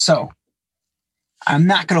So I'm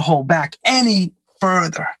not going to hold back any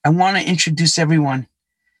further. I want to introduce everyone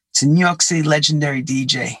to New York City legendary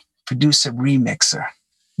DJ, producer, remixer,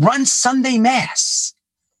 runs Sunday Mass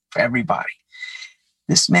for everybody.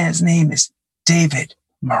 This man's name is David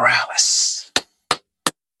Morales.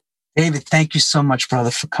 David, thank you so much, brother,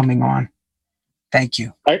 for coming on. Thank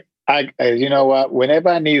you. You know what? Whenever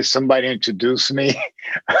I need somebody to introduce me,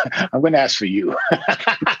 I'm going to ask for you.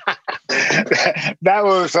 That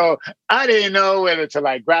was so. I didn't know whether to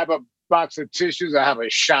like grab a box of tissues or have a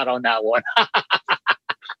shot on that one.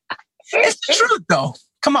 It's the truth, though.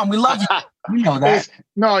 Come on, we love you. You know that.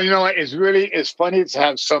 No, you know what? It's funny to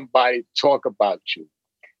have somebody talk about you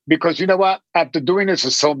because you know what? After doing this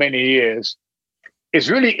for so many years, it's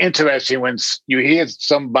really interesting when you hear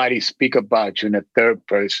somebody speak about you in the third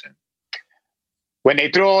person. When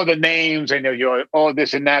they throw all the names and you're all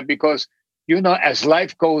this and that, because, you know, as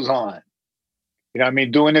life goes on, you know what I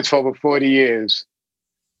mean, doing this for over 40 years,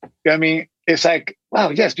 you know what I mean, it's like, wow,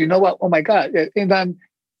 yes, you know what? Oh my God. And then,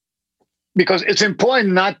 because it's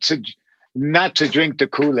important not to drink the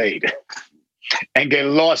Kool-Aid and get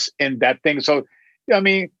lost in that thing. So, you know what I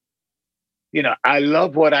mean, you know, I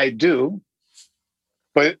love what I do,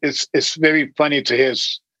 but it's very funny to hear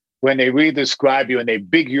when they really describe you and they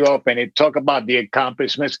big you up and they talk about the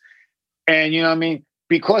accomplishments. And you know what I mean?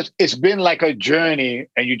 Because it's been like a journey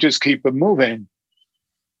and you just keep it moving.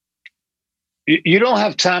 You don't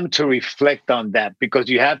have time to reflect on that because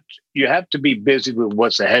you have to be busy with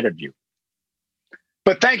what's ahead of you.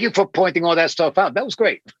 But thank you for pointing all that stuff out. That was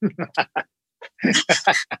great.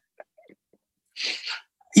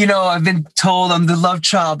 You know, I've been told I'm the love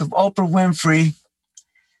child of Oprah Winfrey,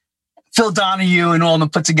 Phil Donahue, and all of them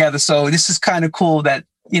put together. So this is kind of cool that,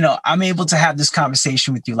 you know, I'm able to have this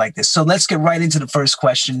conversation with you like this. So let's get right into the first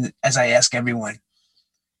question as I ask everyone.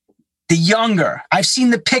 The younger, I've seen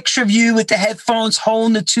the picture of you with the headphones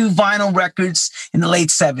holding the 2 vinyl records in the late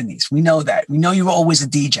 70s. We know that. We know you were always a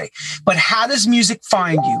DJ. But how does music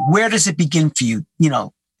find you? Where does it begin for you? You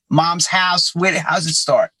know, mom's house, how does it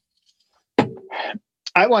start?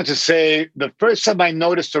 I want to say the first time I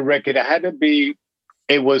noticed a record,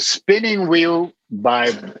 it was Spinning Wheel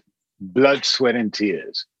by Blood, Sweat, and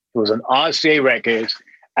Tears. It was an RCA Records.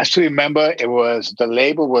 I still remember the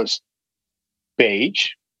label was beige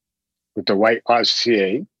with the white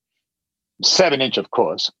RCA, 7-inch, of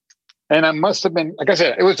course. And I must have been, like I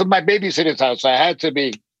said, it was my babysitter's house. So I had to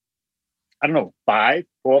be, I don't know, 5,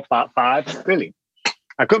 4, 5, really.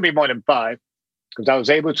 I couldn't be more than 5 because I was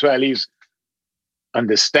able to at least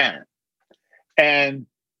understand. And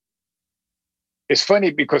it's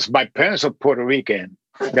funny because my parents are Puerto Rican.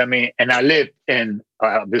 I mean, and I lived in,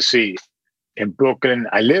 obviously, in Brooklyn.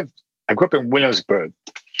 I grew up in Williamsburg.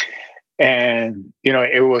 And, you know,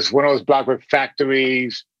 it was one of those blocks with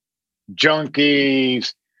factories,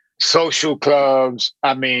 junkies, social clubs.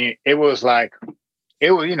 I mean, it was,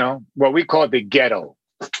 you know, what we call the ghetto.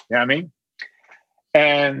 You know what I mean?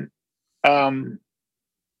 And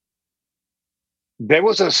there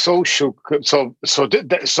was a social, so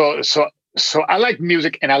I like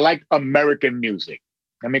music and I like American music.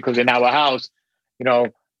 I mean, because in our house, you know,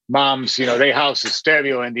 moms, you know, their house is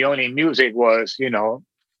stereo and the only music was, you know,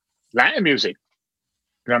 Latin music.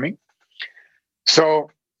 You know what I mean? So,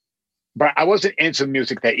 but I wasn't into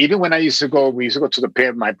music that even when we used to go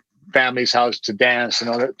to my family's house to dance and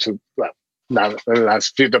all that,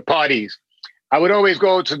 the parties. I would always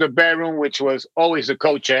go to the bedroom, which was always a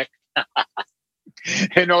coat check.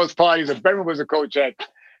 In those parties, the bedroom was a coat check.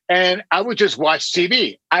 And I would just watch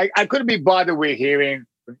TV. I couldn't be bothered with hearing,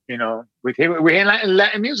 you know, with hearing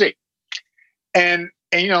Latin music. And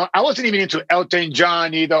you know, I wasn't even into Elton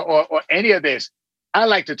John either or any of this. I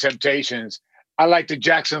like the Temptations. I like the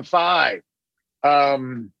Jackson 5.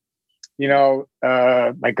 You know,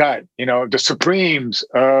 my God, you know, the Supremes,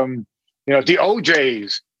 you know, the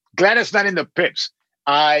OJs. Glad it's not in the Pips.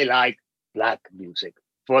 I like black music,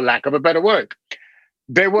 for lack of a better word.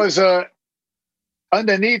 There was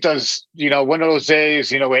underneath us, you know, one of those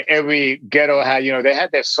days, you know, where every ghetto had, you know, they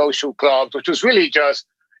had their social clubs, which was really just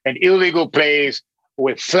an illegal place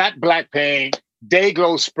with flat black paint, day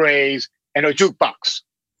glow sprays, and a jukebox.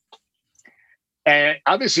 And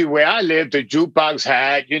obviously where I lived, the jukebox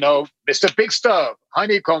had, you know, Mr. Big Stuff,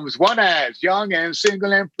 Honeycombs, One Ass, Young and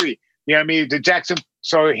Single and Free. You know what I mean? The Jackson.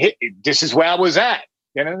 So this is where I was at.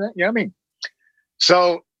 You know what I mean?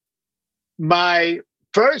 So my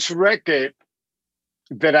first record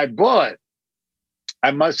that I bought, I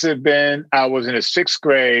was in the 6th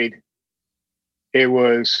grade. It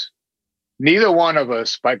was Neither One of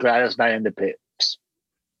Us by Gladys Knight and the Pips.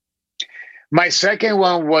 My second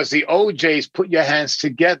one was the OJ's Put Your Hands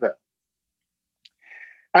Together.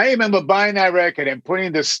 I remember buying that record and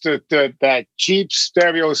putting that cheap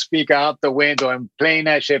stereo speaker out the window and playing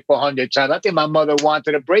that shit 400 times. I think my mother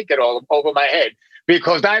wanted to break it all over my head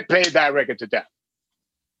because I played that record to death.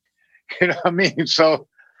 You know what I mean? So,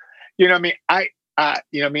 you know what I mean?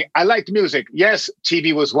 You know what I mean? I liked music. Yes,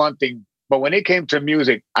 TV was one thing, but when it came to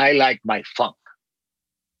music, I liked my funk.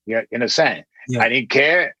 Yeah, you understand? Yeah. I didn't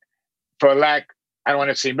care for lack. I don't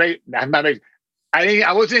want to see. I'm not.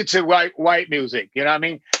 I wasn't into white music. You know what I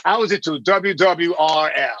mean? I was into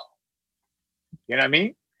WWRL. You know what I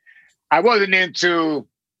mean? I wasn't into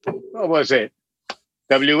what was it?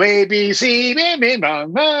 WABC.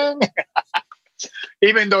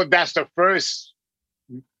 Even though that's the first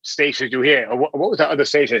station you hear. Or what was the other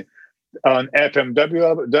station on FM?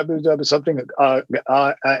 WW something.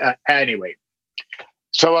 Anyway.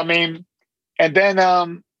 So I mean, and then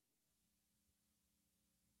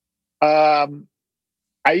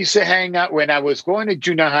I used to hang out when I was going to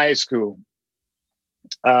junior high school.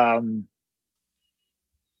 I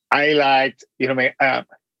liked, you know, I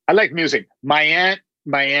liked music. My aunt,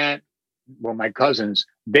 well, my cousins,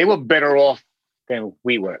 they were better off than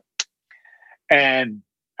we were. And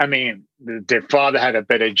I mean, their father had a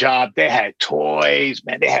better job. They had toys,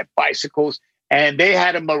 man. They had bicycles, and they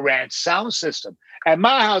had a Marantz sound system. At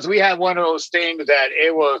my house, we had one of those things that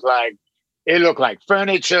it was like, it looked like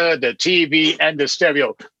furniture, the TV, and the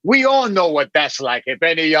stereo. We all know what that's like. If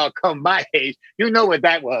any of y'all come my age, you know what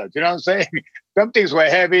that was. You know what I'm saying? Some things were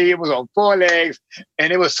heavy. It was on 4 legs,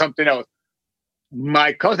 and it was something else.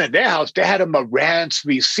 My cousin at their house, they had a Marantz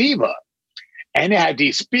receiver, and they had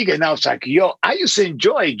these speakers. And I was like, yo, I used to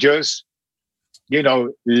enjoy just, you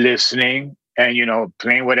know, listening and, you know,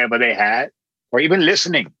 playing whatever they had, or even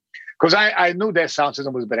listening, because I knew their sound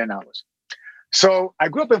system was better than ours. So I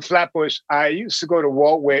grew up in Flatbush. I used to go to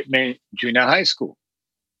Walt Whitman Junior High School.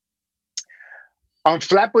 On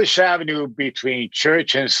Flatbush Avenue between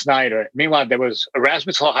Church and Snyder, meanwhile, there was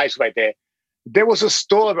Erasmus Hall High School right there. There was a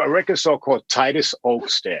record store called Titus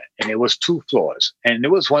Oaks there, and it was 2 floors. And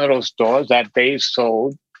it was one of those stores that they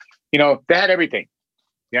sold, you know, they had everything.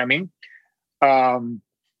 You know what I mean?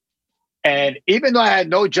 And even though I had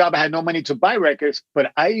no job, I had no money to buy records,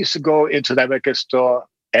 but I used to go into that record store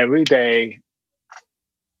every day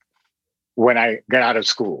when I got out of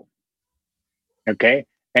school. Okay.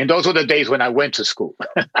 And those were the days when I went to school,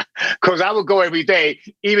 because I would go every day,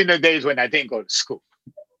 even the days when I didn't go to school.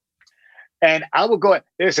 And I would go,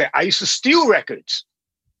 listen, I used to steal records,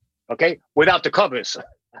 okay, without the covers.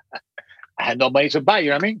 I had no money to buy, you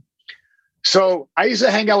know what I mean? So I used to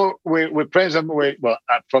hang out with friends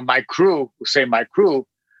from my crew, my crew,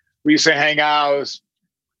 we used to hang out,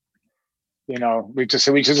 you know, we just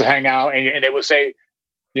hang out, and they would say,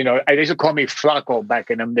 you know, they used to call me Flaco back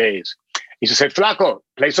in them days. He used to say, Flaco,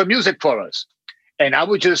 play some music for us. And I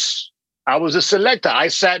was a selector. I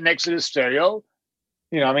sat next to the stereo,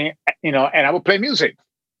 you know what I mean? You know, and I would play music.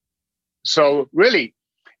 So really,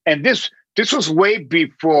 and this was way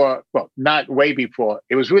before, well, not way before.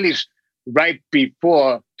 It was really right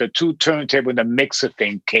before the 2 turntable and the mixer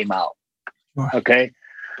thing came out. Sure. Okay.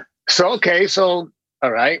 So,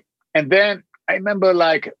 all right. And then I remember,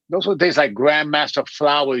 like, those were days like Grandmaster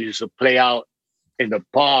Flowers used to play out in the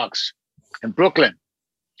parks in Brooklyn.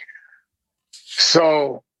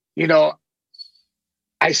 So, you know,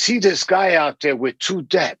 I see this guy out there with 2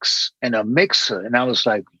 decks and a mixer. And I was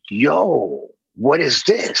like, yo, what is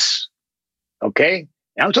this? Okay.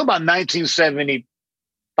 And I'm talking about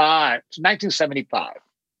 1975.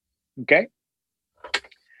 Okay.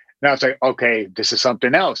 And I was like, okay, this is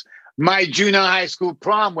something else. My junior high school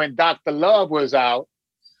prom when Dr. Love was out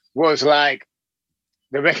was like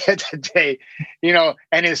the record today, you know,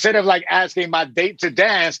 and instead of like asking my date to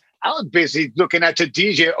dance, I was busy looking at the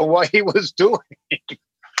DJ or what he was doing.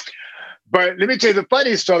 But let me tell you the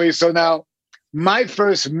funny story. So now my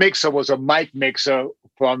first mixer was a mic mixer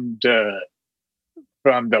from the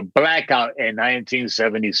blackout in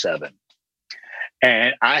 1977.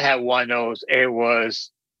 And I had one of those.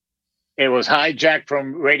 It was hijacked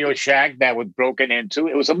from Radio Shack that was broken into.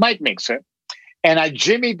 It was a mic mixer. And I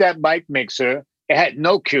jimmied that mic mixer. It had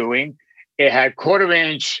no cueing. It had 1/4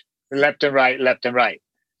 inch left and right.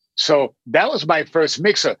 So that was my first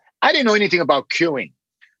mixer. I didn't know anything about cueing.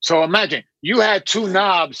 So imagine you had 2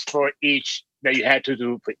 knobs for each that you had to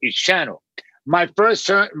do for each channel. My first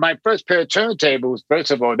pair of turntables,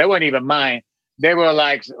 first of all, they weren't even mine. They were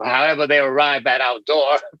like, however they arrived at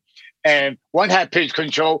outdoor. And one had pitch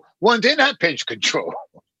control, one didn't have pitch control.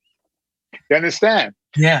 You understand?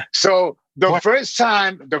 Yeah. So the first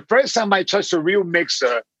time I touched a real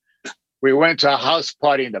mixer, we went to a house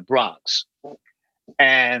party in the Bronx.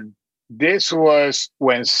 And this was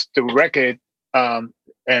when the record, and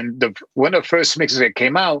one of the first mixes that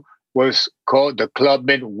came out was called the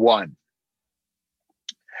Clubman One.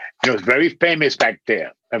 It was very famous back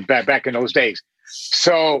there, back in those days.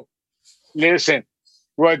 So, listen,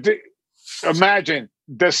 imagine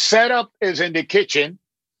the setup is in the kitchen.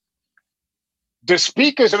 The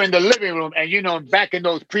speakers are in the living room. And, you know, back in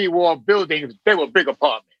those pre-war buildings, they were big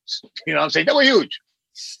apartments. You know what I'm saying? They were huge.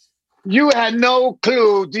 You had no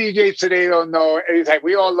clue. DJs today don't know. It's like,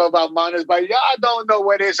 we all love our monitors, but y'all don't know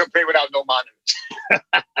what it is to play without no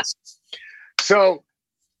monitors.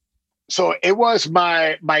 So it was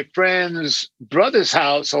my friend's brother's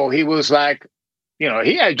house. So he was like, you know,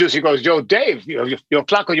 he had juice. He goes, yo, Dave, yo,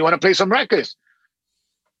 Flaco, you want to play some records?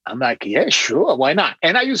 I'm like, yeah, sure. Why not?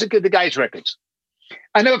 And I used to get the guys' records.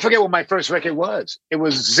 I never forget what my first record was. It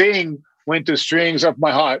was Zing Went to Strings of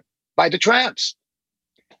My Heart by the Tramps.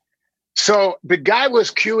 So the guy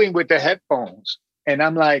was cueing with the headphones. And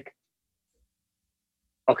I'm like,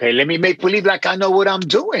 okay, let me make believe like I know what I'm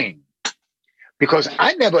doing. Because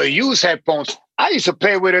I never used headphones. I used to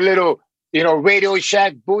play with a little, you know, Radio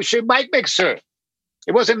Shack bullshit mic mixer.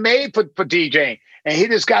 It wasn't made for DJing.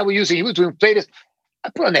 And this guy was using, he was doing play this. I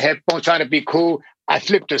put on the headphones trying to be cool. I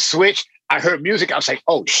flipped the switch. I heard music. I was like,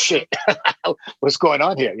 oh shit, what's going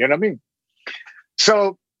on here? You know what I mean?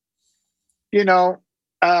 So, you know,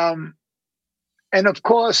 and of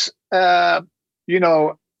course, you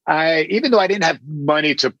know, even though I didn't have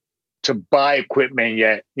money to buy equipment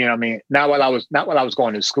yet, you know what I mean? Not while I was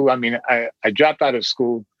going to school. I mean, I dropped out of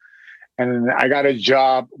school and I got a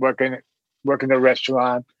job working in a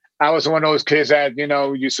restaurant. I was one of those kids that, you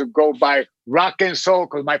know, used to go buy rock and soul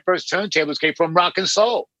because my first turntables came from rock and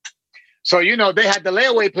soul. So, you know, they had the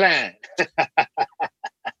layaway plan.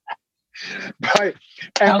 But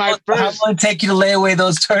how long did it take you to lay away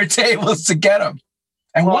those turntables to get them?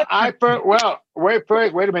 And wait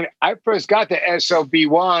a minute. I first got the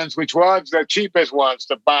SLB1s, which was the cheapest ones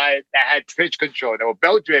to buy that had pitch control. They were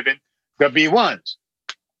belt driven, the B1s.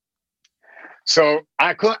 So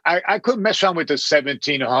I couldn't mess around with the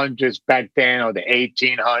 1700s back then or the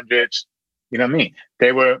 1800s. You know what I mean?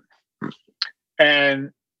 They were,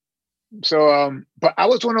 and so, but I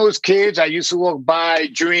was one of those kids. I used to walk by,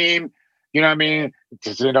 dream. You know what I mean?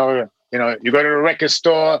 You know, you go to the record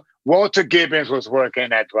store. Walter Gibbons was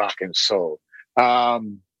working at Rock and Soul.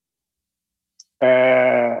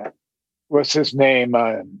 What's his name?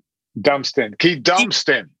 Dumpston. Keith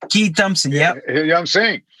Dumpston. Keith Dumpston, yeah. You know what I'm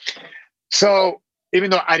saying? So even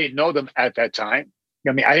though I didn't know them at that time,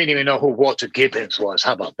 I mean, I didn't even know who Walter Gibbons was.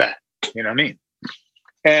 How about that? You know what I mean?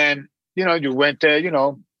 And, you know, you went there, you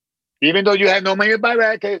know, even though you had no money to buy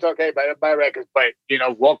records, okay, buy records, but, you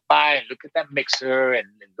know, walk by and look at that mixer and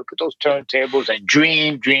look at those turntables and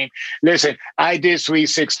dream. Listen, I did Sweet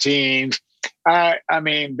 16s. I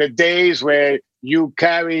mean, the days where you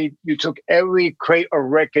took every crate of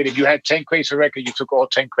record. If you had 10 crates of record, you took all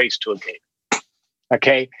 10 crates to a gig.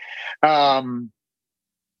 Okay.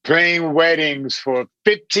 Playing weddings for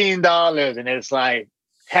 $15. And it's like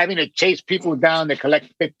having to chase people down to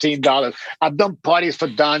collect $15. I've done parties for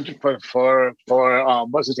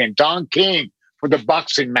what's his name? Don King for the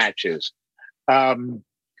boxing matches.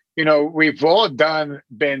 You know, we've all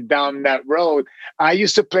been down that road. I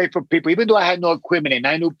used to play for people, even though I had no equipment and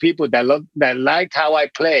I knew people that liked how I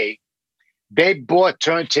play. They bought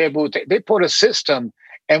turntables, they bought a system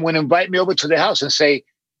and would invite me over to their house and say,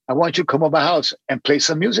 I want you to come over my house and play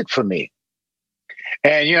some music for me.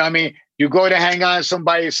 And, you know what I mean? You go to hang out at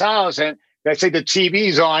somebody's house and let's say the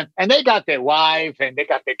TV's on and they got their wife and they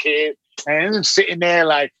got their kid and I'm sitting there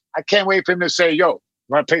like, I can't wait for him to say, yo,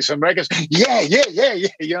 want to play some records? Yeah. You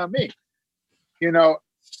know what I mean? You know,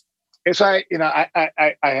 it's like, you know, I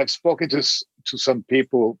have spoken to some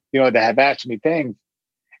people, you know, that have asked me things.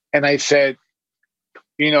 And I said,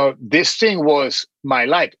 you know, this thing was my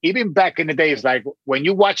life. Even back in the days, like when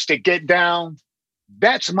you watch the Get Down,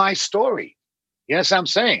 that's my story. You know what I'm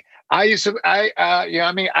saying? I used to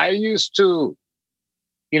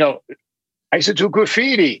do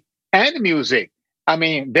graffiti and music. I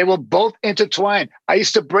mean, they were both intertwined. I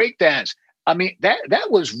used to break dance. I mean,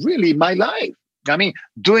 that was really my life. I mean,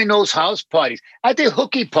 doing those house parties. I did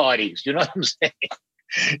hooky parties, you know what I'm saying?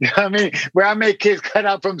 You know what I mean? Where I make kids cut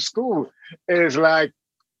out from school. It's like,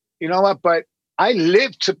 you know what? But I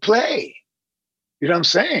lived to play. You know what I'm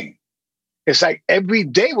saying? It's like every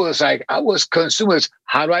day was like, I was consumers.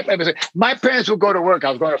 How do I play? My parents would go to work.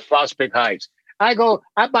 I was going to Prospect Heights. I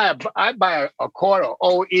buy a quarter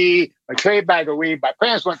OE, a trade bag of weed. My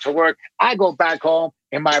parents went to work. I go back home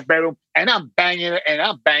in my bedroom, and I'm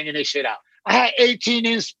banging this shit out. I had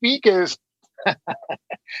 18-inch speakers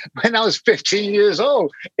when I was 15 years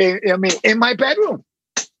old. In my bedroom.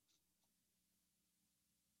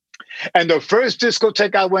 And the first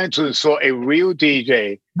discotheque I went to saw a real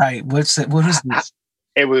DJ. Right. What's it? What is this?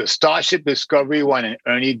 It was Starship Discovery 1, and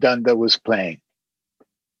Ernie Dunder was playing.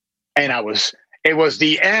 And it was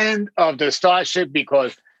the end of the Starship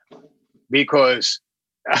because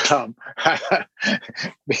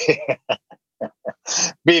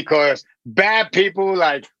because bad people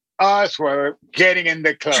like us were getting in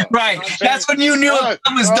the club. Right. You know that's when you knew it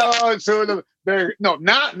was done. So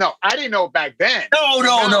I didn't know back then.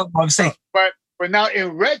 No. I'm saying. But now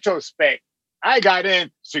in retrospect, I got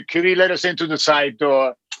in, security let us into the side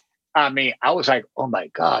door. I mean, I was like, oh my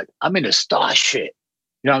God, I'm in the Starship.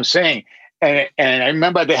 You know what I'm saying? And I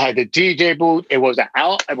remember they had the DJ booth. It was an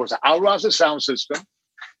Alraza sound system.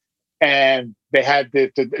 And they had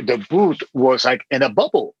the booth was like in a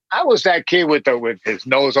bubble. I was that kid with his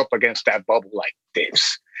nose up against that bubble like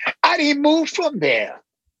this. I didn't move from there.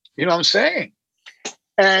 You know what I'm saying?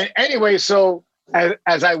 And anyway, so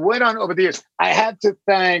as I went on over the years, I had to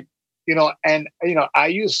thank, I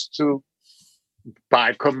used to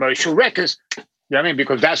buy commercial records. You know what I mean?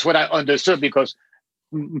 Because that's what I understood, because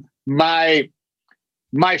my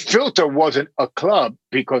filter wasn't a club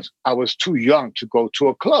because I was too young to go to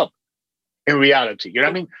a club in reality. You know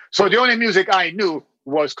what I mean? So the only music I knew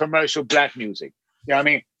was commercial black music. You know what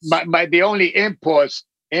I mean? The only imports,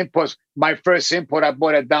 my first import I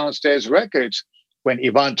bought at Downstairs Records when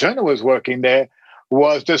Yvonne Turner was working there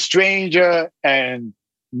was The Stranger and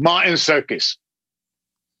Martin Circus.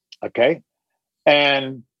 Okay?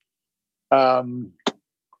 And my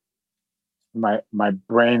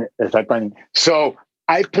brain is like running. So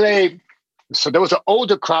I played, so there was an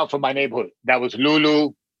older crowd from my neighborhood. That was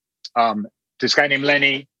Lulu, this guy named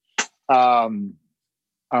Lenny, and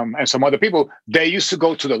some other people. They used to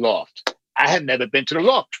go to the Loft. I had never been to the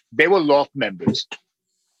Loft. They were Loft members.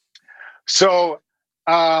 So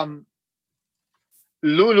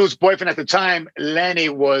Lulu's boyfriend at the time, Lenny,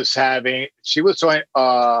 she was throwing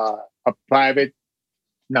a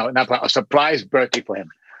surprise birthday for him.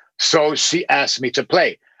 So she asked me to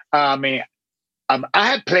play. I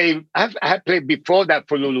had played before that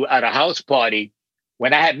for Lulu at a house party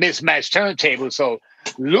when I had mismatched turntables. So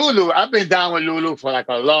Lulu, I've been down with Lulu for like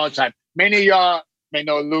a long time. Many of y'all may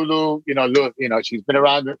know Lulu. She's been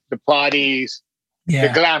around the parties. Yeah.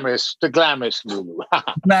 The glamorous Lulu.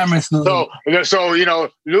 Glamorous Lulu. So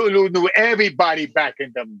Lulu knew everybody back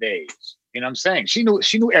in them days. You know what I'm saying? She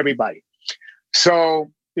knew everybody.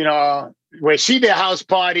 So where she did house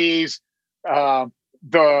parties, the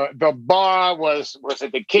bar was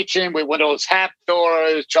at the kitchen with one of those half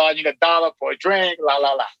doors, charging $1 for a drink, la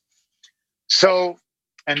la la. So,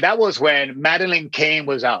 and that was when Madeline Kane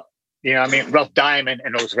was out. You know what I mean? Rough Diamond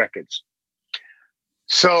and those records.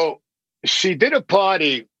 So she did a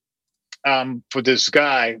party for this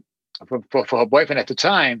guy, for her boyfriend at the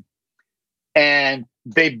time, and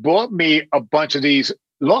they bought me a bunch of these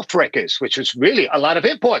Loft records, which was really a lot of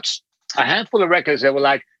imports. A handful of records that were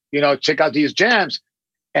like, check out these jams.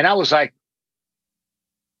 And I was like,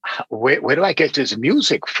 where do I get this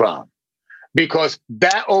music from? Because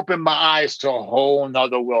that opened my eyes to a whole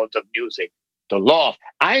nother world of music, the Loft.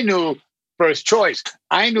 I knew First Choice.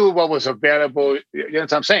 I knew what was available. You know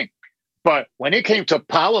what I'm saying? But when it came to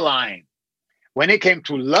Powerline, when it came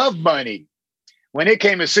to Love Money, when it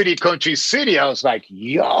came to City Country City, I was like,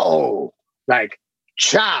 yo, like,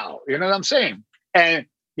 ciao. You know what I'm saying? And,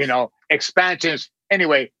 expansions.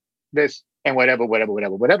 Anyway, this and whatever.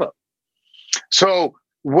 So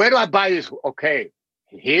where do I buy this? Okay,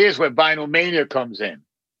 here's where Vinyl Mania comes in. You know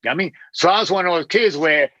what I mean? So I was one of those kids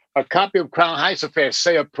where a copy of Crown Heights Affair,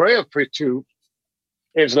 Say a Prayer for Two,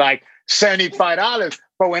 is like $75.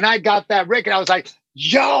 But when I got that record, I was like,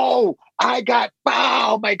 yo, I got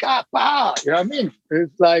pow, my God, pow. You know what I mean?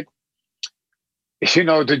 It's like,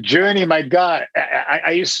 the journey, my God,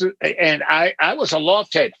 I used to, and I was a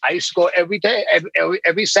Loft head. I used to go every day,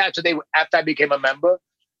 every Saturday after I became a member.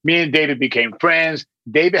 Me and David became friends.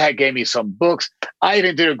 David had gave me some books. I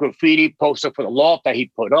even did a graffiti poster for the Loft that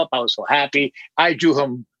he put up. I was so happy. I drew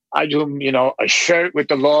him, a shirt with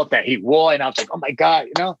the Loft that he wore. And I was like, oh my God,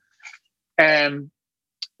 And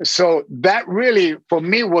so that really, for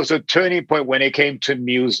me, was a turning point when it came to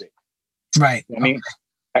music. Right.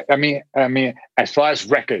 I mean, as far as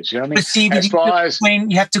records, you know what I mean? But see,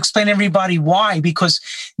 you have to explain everybody why, because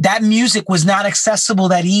that music was not accessible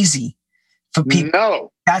that easy for people.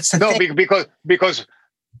 No, that's the thing. Because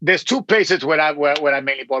there's two places where I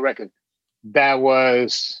mainly bought records. That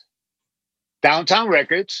was Downtown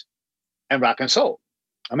Records and Rock and Soul.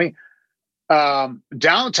 I mean,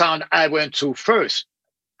 downtown I went to first.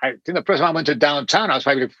 I think the first time I went to downtown, I was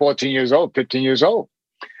probably 14 years old, 15 years old.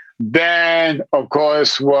 Then, of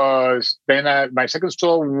course, my second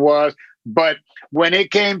store was, but when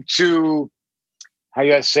it came to, how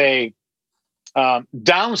you say,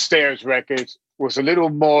 downstairs records was a little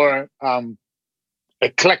more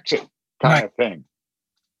eclectic kind of thing.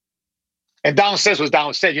 And downstairs was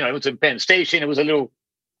downstairs, it was in Penn Station. It was a little,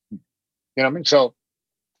 you know what I mean? So,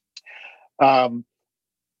 when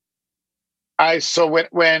I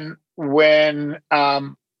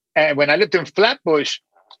lived in Flatbush,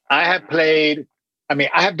 I had played. I mean,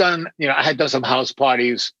 I had done some house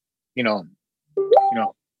parties,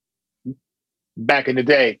 back in the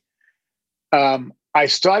day. I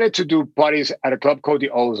started to do parties at a club called the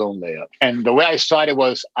Ozone Layer, and the way I started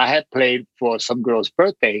was I had played for some girl's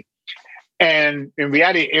birthday, and in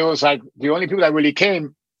reality, it was like the only people that really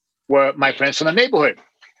came were my friends from the neighborhood.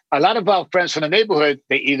 A lot of our friends from the neighborhood,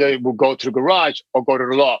 they either would go to the garage or go to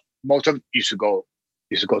the loft. Most of them used to go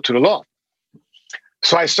to the loft.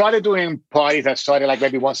 So I started doing parties. I started like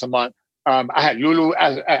maybe once a month. I had Lulu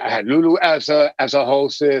as a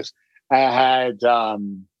hostess. I had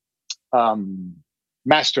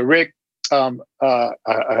Master Rick.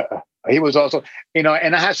 He was also, and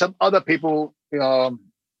I had some other people,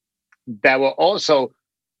 that were also.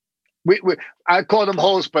 I call them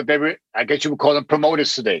hosts, but they were. I guess you would call them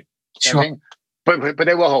promoters today. Sure. You know what I mean? But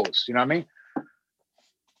they were hosts. You know what I mean?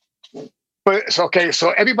 But it's okay. So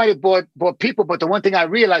everybody bought people, but the one thing I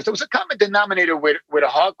realized there was a common denominator with a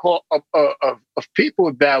hardcore of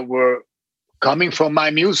people that were coming from my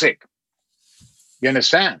music. You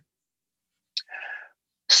understand?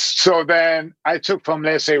 So then I took from,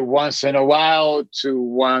 let's say, once in a while to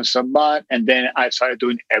once a month, and then I started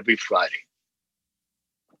doing every Friday.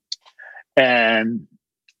 And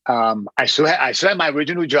I still had my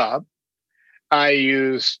original job. I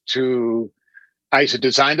used to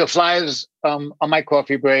design the flyers on my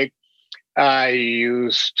coffee break. I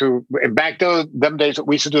used to, back them days,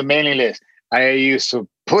 we used to do a mailing list. I used to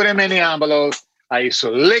put them in the envelopes. I used to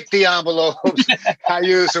lick the envelopes. I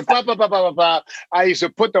used to blah, blah, blah, blah, blah, blah. I used to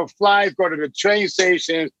put the flyers, go to the train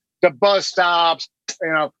stations, the bus stops,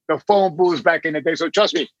 the phone booths back in the day. So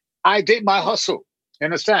trust me, I did my hustle. You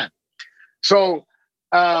understand? So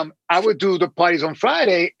I would do the parties on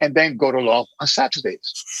Friday and then go to loft on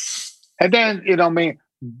Saturdays. And then,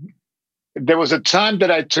 there was a time that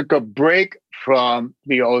I took a break from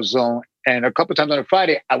the Ozone, and a couple of times on a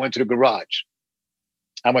Friday, I went to the garage.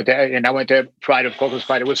 I went there Friday, of course,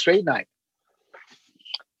 Friday was straight night.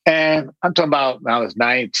 And I'm talking about when I was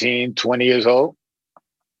 19, 20 years old.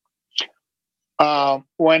 And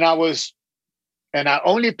I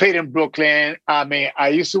only played in Brooklyn. I mean, I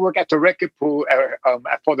used to work at the record pool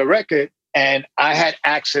for the record, and I had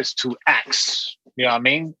access to acts. You know what I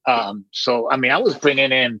mean? So, I mean, I was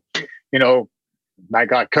bringing in, my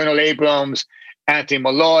God, Colonel Abrams, Anthony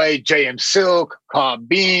Malloy, J.M. Silk, Carl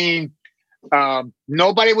Bean.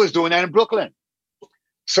 Nobody was doing that in Brooklyn.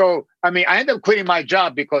 So, I mean, I ended up quitting my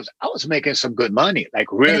job because I was making some good money, like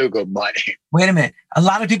really good money. Wait a minute. A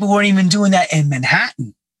lot of people weren't even doing that in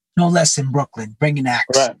Manhattan. No less in Brooklyn, bringing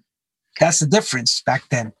acts. Right. That's the difference back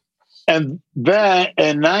then. And then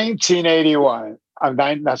in 1981,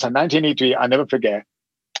 that's 1983, I'll never forget.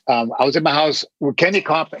 I was in my house with Kenny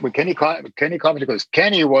Carpenter, because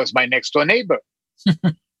Kenny was my next door neighbor.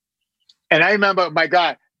 And I remember, my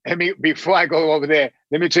God, before I go over there,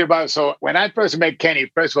 let me tell you about it. So when I first met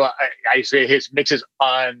Kenny, first of all, I used to hear his mixes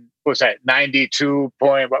on, what was that, 92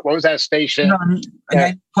 point, what was that station?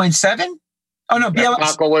 90.7? Oh, no, BLS.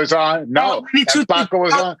 Paco was on. No, Paco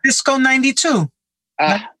was on. Disco 92.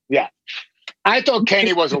 Yeah. I thought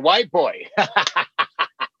Kenny was a white boy.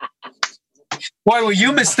 Boy, were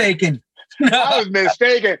you mistaken. I was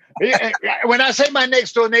mistaken. When I say my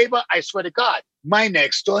next door neighbor, I swear to God, my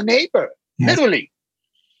next door neighbor, literally.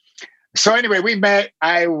 So anyway, we met.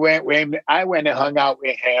 I went and hung out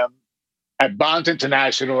with him at Bonds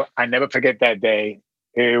International. I never forget that day.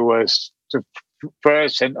 It was the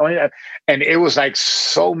first and it was like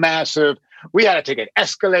so massive. We had to take an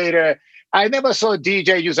escalator. I never saw a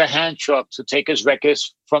DJ use a hand truck to take his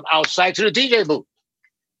records from outside to the DJ booth.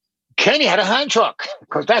 Kenny had a hand truck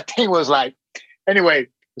because that thing was like, anyway.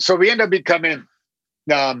 So we ended up becoming,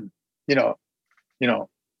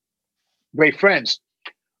 great friends.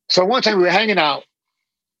 So one time we were hanging out,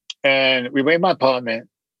 and we were in my apartment,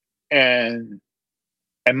 and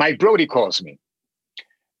Mike Brody calls me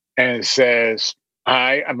and says,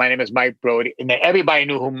 "Hi, my name is Mike Brody." And then everybody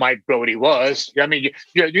knew who Mike Brody was. I mean,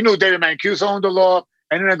 you knew David Mancuso owned the law.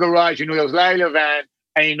 And in the garage, you knew there was Larry Levan,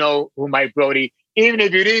 and you know who Mike Brody. Even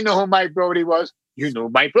if you didn't know who Mike Brody was, you knew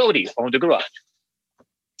Mike Brody owned the garage.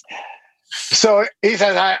 So he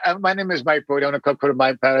says, "Hi, my name is Mike Brody. I own a club called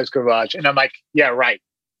My Paradise Garage." And I'm like, "Yeah, right.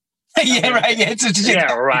 Yeah, right. Yeah,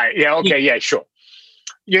 Yeah, right. Yeah, okay, yeah, sure.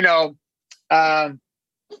 You know,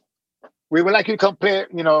 we would like you to come play.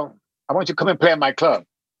 You know, I want you to come and play at my club."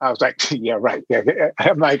 I was like, "Yeah, right." Yeah.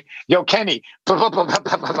 I'm like, "Yo, Kenny."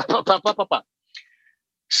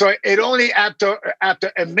 So it only after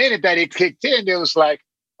a minute that it kicked in, it was like,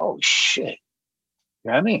 "Oh shit!"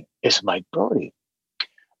 You know what I mean? It's Mike Brody.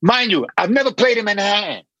 Mind you, I've never played in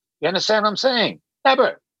Manhattan. You understand what I'm saying?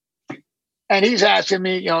 Never. And he's asking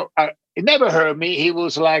me, you know, he never heard me. He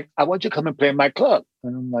was like, "I want you to come and play in my club."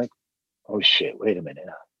 And I'm like, "Oh shit, wait a minute."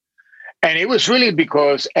 And it was really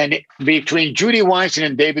because, between Judy Weinstein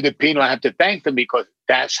and David DePino, I have to thank them because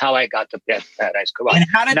that's how I got to Paradise Garage. And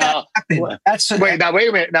how did that happen? Wait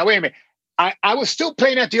a minute. I was still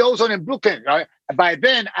playing at the Ozone in Brooklyn. Right? By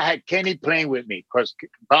then, I had Kenny playing with me because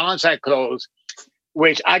Bonds had closed,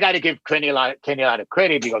 which I got to give Kenny a lot of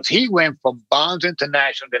credit because he went from Bonds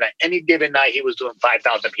International that at any given night, he was doing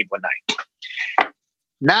 5,000 people a night.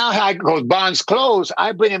 Now, because Bonds closed,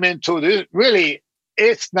 I bring him into this really.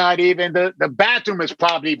 It's not even the bathroom is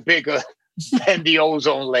probably bigger than the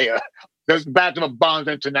Ozone layer. The bathroom of Bonds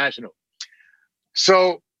International.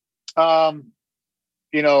 So,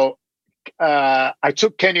 you know, I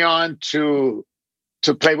took Kenny on to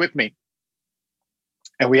play with me,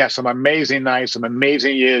 and we had some amazing nights, some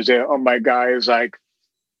amazing years there. Oh my God, it's like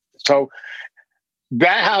so.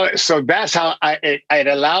 That's how it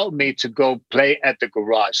allowed me to go play at the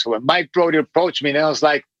garage. So when Mike Brody approached me, and I was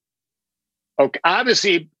like. Okay,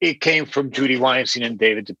 obviously it came from Judy Weinstein and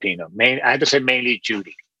David DePino. I had to say mainly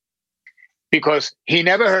Judy. Because he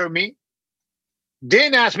never heard me,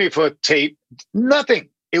 didn't ask me for a tape, nothing.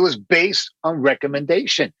 It was based on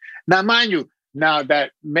recommendation. Now, mind you, now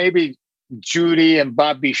that maybe Judy and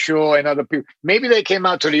Bobby Shaw and other people, maybe they came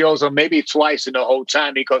out to the Ozone maybe twice in the whole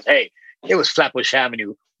time because, hey, it was Flatbush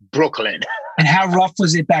Avenue, Brooklyn. And how rough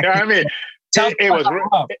was it back then? I mean, it was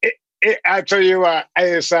rough. I tell you what,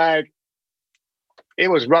 it's like, it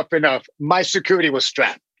was rough enough. My security was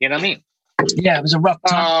strapped. You know what I mean? Yeah, it was a rough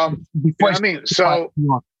time. You know what I mean? So,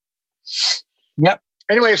 yep.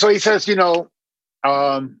 Anyway, so he says, you know,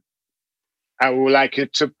 I would like you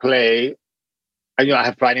to play. You know, I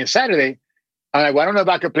have Friday and Saturday. I'm like, well, I don't know if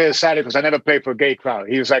I could play a Saturday because I never played for a gay crowd.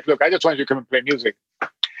 He was like, look, I just want you to come and play music. I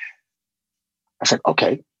said,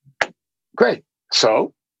 okay, great.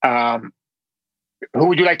 So, who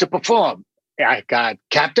would you like to perform? I got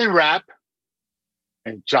Captain Rap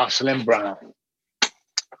and Jocelyn Brown.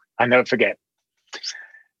 I never forget.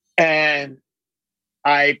 And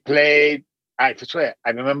I played, I swear, I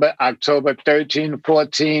remember October 13,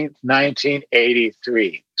 14,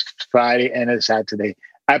 1983, Friday and a Saturday.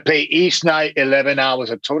 I played each night 11 hours,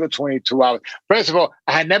 a total of 22 hours. First of all,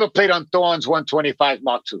 I had never played on Thorn's 125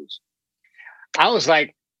 Mark IIs. I was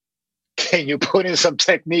like, can you put in some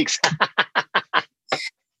techniques?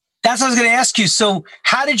 That's what I was going to ask you. So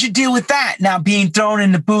how did you deal with that? Now being thrown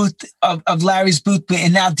in the booth of Larry's booth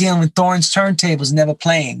and now dealing with Thorn's turntables and never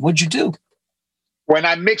playing. What'd you do? When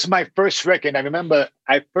I mixed my first record, I remember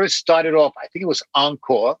I first started off, I think it was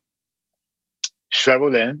Encore,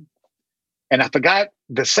 Shrevel In. And I forgot,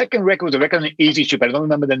 the second record was a record on the Easy Street, but I don't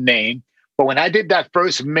remember the name. But when I did that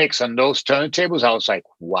first mix on those turntables, I was like,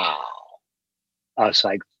 wow.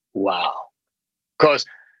 Because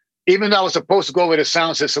even though I was supposed to go with a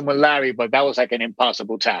sound system with Larry, but that was like an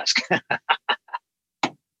impossible task. You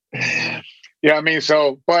know what I mean?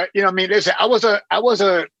 So, but you know what I mean? Listen, I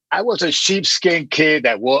was a sheepskin kid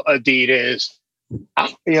that wore Adidas. You know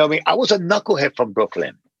what I mean? I was a knucklehead from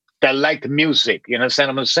Brooklyn that liked music. You understand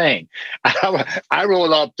what I'm saying? I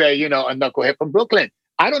roll up there, you know, a knucklehead from Brooklyn.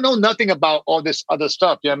 I don't know nothing about all this other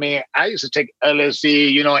stuff. You know what I mean? I used to take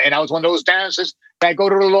LSD, you know, and I was one of those dancers that go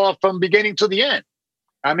to the law from beginning to the end.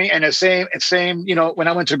 I mean, and the same, you know, when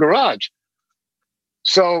I went to Garage.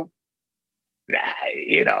 So,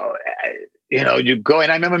 you know, you go,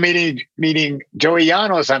 and I remember meeting Joey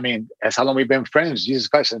Llanos. I mean, that's how long we've been friends. Jesus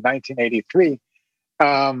Christ, since 1983.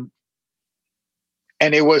 And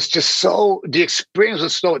it was just the experience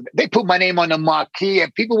was so, they put my name on the marquee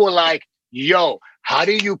and people were like, yo, how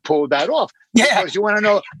do you pull that off? Yeah. Because you want to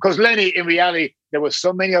know, because Lenny, in reality, there were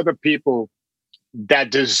so many other people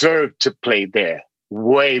that deserved to play there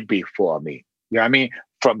way before me. You know what I mean?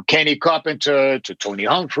 From Kenny Carpenter to Tony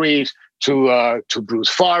Humphries to Bruce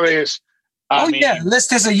Forrest.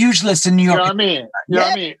 There's a huge list in New York. You know what I mean? You know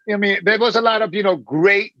what I mean? There was a lot of, you know,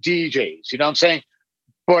 great DJs, you know what I'm saying?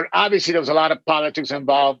 But obviously, there was a lot of politics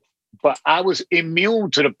involved. But I was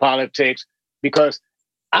immune to the politics because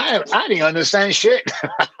I didn't understand shit.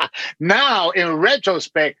 Now, in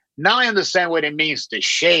retrospect, now I understand what it means to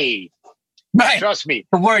shade. Right. Trust me.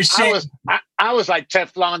 The word shade. I was like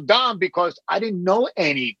Teflon Don because I didn't know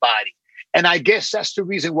anybody. And I guess that's the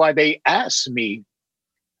reason why they asked me,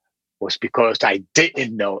 was because I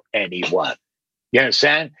didn't know anyone. You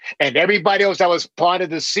understand? And everybody else that was part of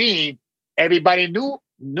the scene, everybody knew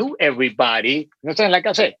everybody. You know what I'm saying? Like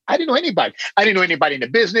I said, I didn't know anybody. I didn't know anybody in the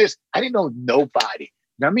business. I didn't know nobody.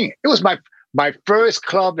 You know what I mean? It was my first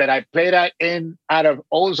club that I played out of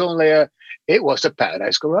Ozone Layer. It was the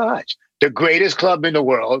Paradise Garage, the greatest club in the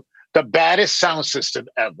world, the baddest sound system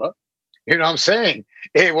ever. You know what I'm saying?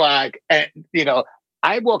 It was, and you know,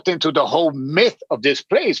 I walked into the whole myth of this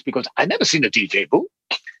place because I never seen a DJ booth.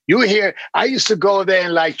 You hear, I used to go there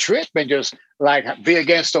and like trip and just like be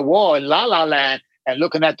against the wall in La La Land and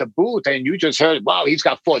looking at the booth, and you just heard, wow, he's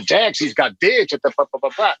got 4 decks, he's got this, blah, blah,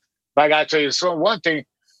 blah, blah. But I got to tell you so one thing,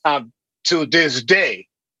 to this day,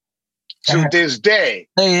 I've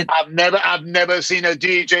never seen a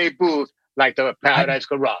DJ booth like the Paradise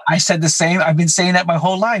Garage. I said the same. I've been saying that my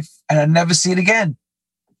whole life, and I never see it again.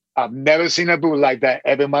 I've never seen a booth like that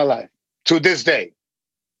ever in my life. To this day.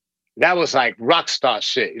 That was like rock star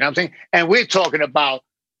shit. You know what I'm saying? And we're talking about,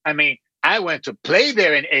 I mean, I went to play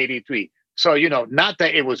there in 83. So, you know, not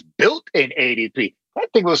that it was built in 83. That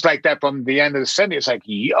thing was like that from the end of the 70s. It's like,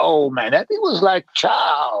 yo, man, that thing was like,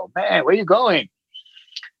 ciao, man, where you going?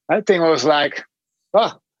 That thing was like,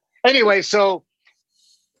 oh. Anyway, so,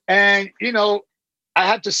 and, you know, I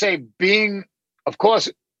have to say, being, of course,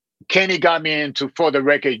 Kenny got me into For the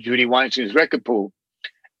Record, Judy Weinstein's record pool.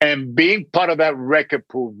 And being part of that record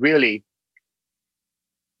pool, really,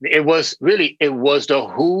 it was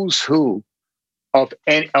the who's who of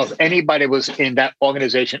anybody that was in that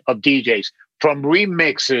organization of DJs, from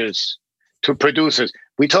remixers to producers.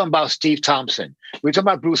 We're talking about Steve Thompson. We're talking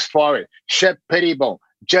about Bruce Forrest, Shep Pettibone,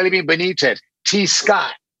 Jellybean Benitez, T.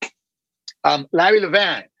 Scott, Larry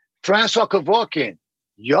Levan, Francois Kevorkian.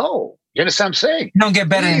 Yo, you understand what I'm saying? You don't get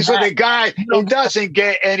better than that. So the guy, it doesn't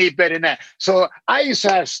get any better than that. So I used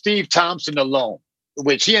to have Steve Thompson alone,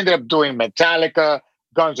 which he ended up doing Metallica,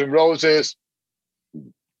 Guns N' Roses.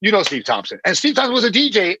 You know Steve Thompson. And Steve Thompson was a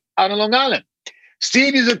DJ out on Long Island.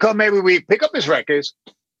 Steve used to come every week, pick up his records,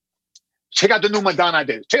 check out the new Madonna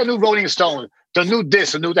disc, check out the new Rolling Stones, the new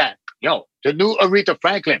this, the new that. Yo, the new Aretha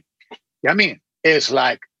Franklin. You know what I mean? It's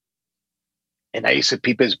like, and I used to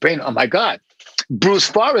peep his brain. Oh my God. Bruce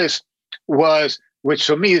Forrest was, which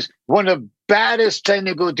for me is one of the baddest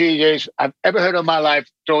technical DJs I've ever heard in my life,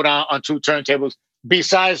 throw down on 2 turntables,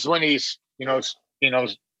 besides when he's,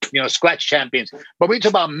 scratch champions. But we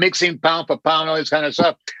talk about mixing pound for pound, all this kind of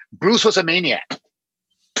stuff. Bruce was a maniac.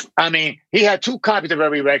 I mean, he had 2 copies of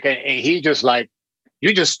every record, and he just like,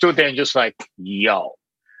 you just stood there and just like, yo.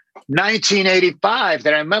 1985,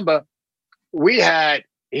 that I remember,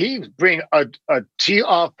 he bring a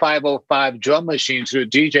TR-505 drum machine to the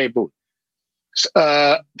DJ booth.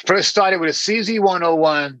 First started with a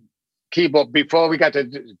CZ101 keyboard before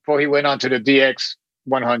he went on to the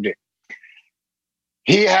DX100.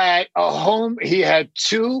 He had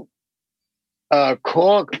 2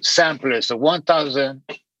 Korg samplers, the 1000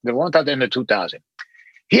 and the 2000.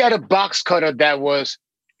 He had a box cutter that was,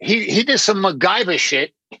 he did some MacGyver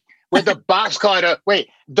shit with the box cutter. Wait,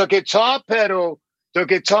 the guitar pedal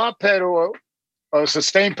or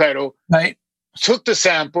sustain pedal, right, took the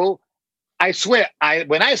sample. I swear,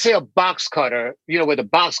 when I say a box cutter, with a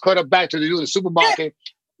box cutter back to the supermarket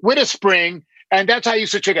with a spring, and that's how I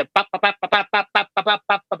used to trigger.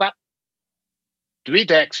 3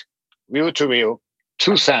 decks, reel to reel,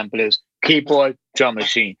 2 samplers, keyboard, drum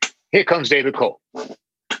machine. Here comes David Cole.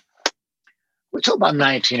 We're talking about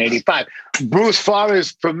 1985. Bruce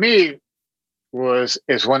Forrest, for me,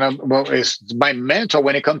 is my mentor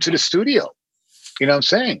when it comes to the studio. You know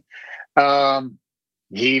what I'm saying?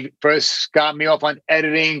 He first got me off on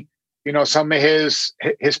editing, some of his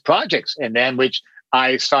projects, and then which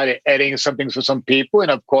I started editing some things for some people, and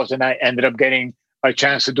of course, then I ended up getting a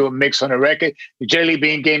chance to do a mix on a record. Jelly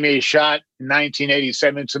Bean gave me a shot in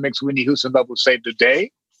 1987 to mix Whitney Houston "Love Will Save the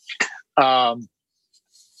Day." So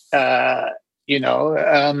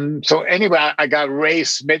anyway, I got Ray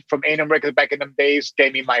Smith from A&M Records back in them days.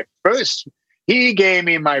 He gave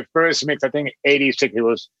me my first mix, I think in 86. It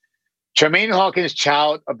was Tremaine Hawkins'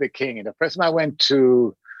 Child of the King. And the first time I went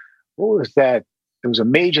to, what was that? It was a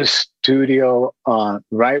major studio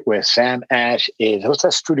right where Sam Ash is. What's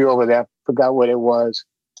that studio over there? I forgot what it was.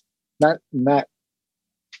 Not.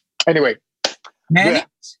 Anyway. Manny?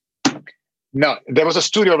 No, there was a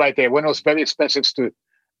studio right there. One of those very expensive studios.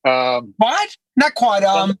 What? Not quite.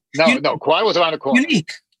 No. Quad was around the corner.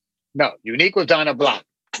 Unique. No, Unique was down the block.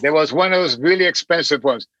 There was one of those really expensive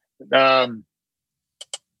ones. Trying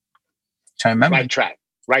to remember. Right Track.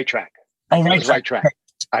 Oh, Right Track.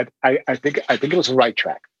 I think it was Right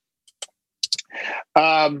Track.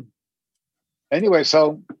 Anyway,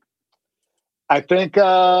 so I think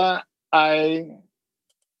I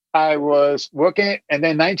was working, and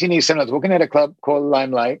then 1987, I was working at a club called Love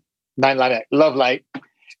Light,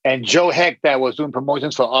 and Joe Heck that was doing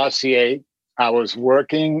promotions for RCA. I was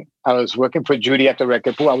working for Judy at the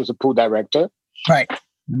record pool. I was a pool director. Right.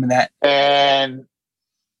 Remember that. And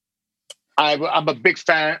I'm a big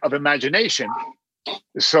fan of Imagination.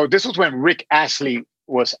 So this was when Rick Astley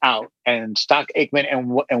was out, and Stock Aitken and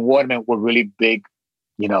Waterman were really big,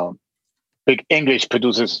 big English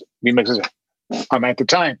producers, remixers at the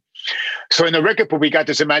time. So in the record pool, we got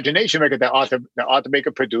this Imagination record that Arthur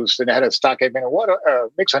Baker produced, and it had a Stock Aitken and Water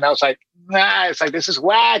mix. And I was like, nah, it's like, this is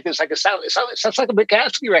whack. It's like it sounds like a Rick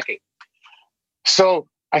Astley record. So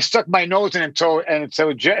I stuck my nose in and told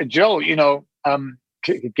Joe,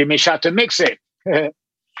 give me a shot to mix it.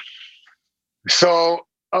 So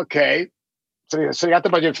okay, so you got the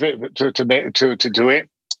budget to do it.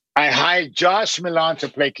 I hired Josh Milan to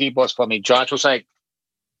play keyboards for me. Josh was like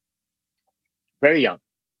very young,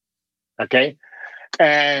 okay,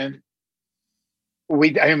 and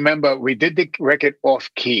I remember we did the record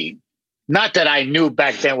off key. Not that I knew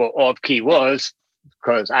back then what off key was,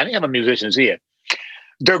 because I didn't have a musician's ear.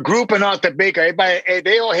 The group and Arthur Baker, everybody,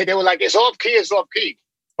 they were like, it's off key,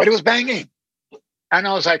 but it was banging. And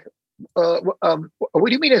I was like, what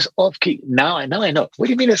do you mean it's off key? Now I know. What do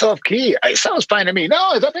you mean it's off key? It sounds fine to me.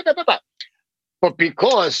 No, it's up. But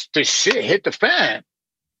because the shit hit the fan,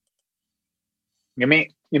 you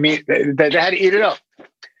mean they had to eat it up.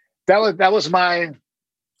 That was my.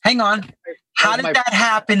 Hang on. How did that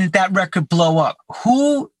happen? Did that record blow up?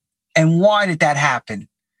 Who and why did that happen?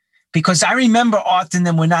 Because I remember Arthur and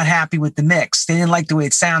them were not happy with the mix. They didn't like the way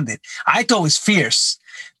it sounded. I thought it was fierce,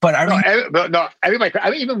 but everybody. I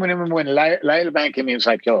mean, even when Larry Levan came in, it was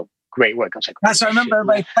like, "Yo, great work." I was like, "That's." I remember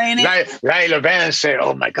everybody playing it. Larry Levan said,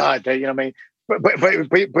 "Oh my God," you know what I mean?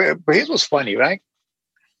 But here's what's funny, right?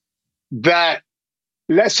 That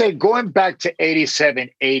let's say going back to 87,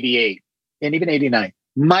 88, and even 89,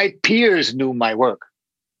 my peers knew my work,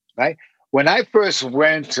 right? When I first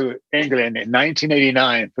went to England in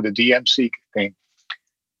 1989 for the DMC thing,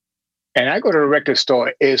 and I go to the record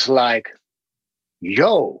store, it's like,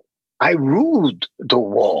 yo, I ruled the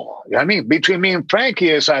wall. You know what I mean? Between me and Frankie,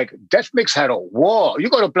 it's like, Death Mix had a wall. You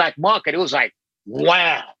go to Black Market, it was like,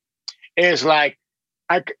 wow. It's like,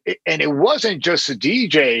 and it wasn't just the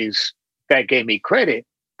DJs that gave me credit.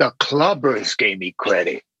 The clubbers gave me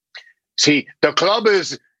credit. See, the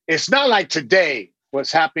clubbers, it's not like today,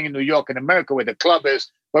 what's happening in New York and America with the clubbers,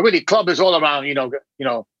 but really clubbers all around,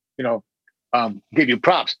 give you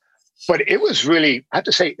props. But it was really, I have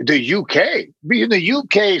to say, the UK, being the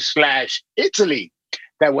UK/Italy,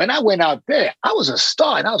 that when I went out there, I was a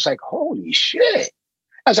star. And I was like, holy shit.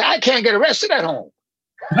 I was like, I can't get arrested at home.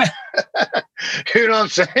 You know what I'm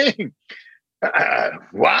saying?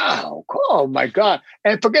 Wow. Oh, my God.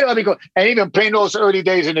 And forget about me. And even playing those early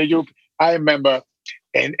days in the UK, I remember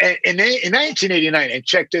in 1989, and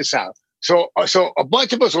check this out. So a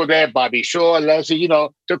bunch of us were there, Bobby Shaw, Leslie,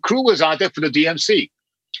 the crew was out there for the DMC.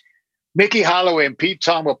 Mickey Holloway and Pete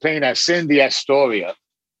Tong were playing at Cindy Astoria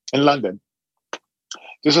in London.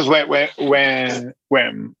 This is when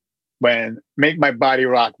Make My Body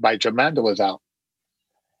Rock by Jamanda was out.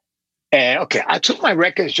 And okay, I took my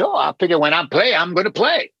records, Joe. I figured when I play, I'm going to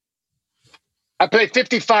play. I played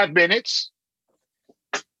 55 minutes.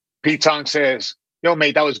 Pete Tong says, yo,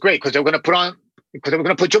 mate, that was great because they were going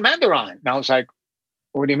to put Jamanda on. And I was like,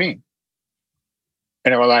 what do you mean?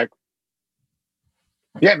 And they were like,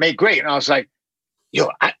 yeah, mate, great. And I was like, yo,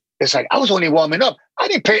 I was only warming up. I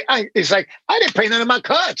didn't pay none of my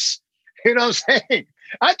cuts. You know what I'm saying?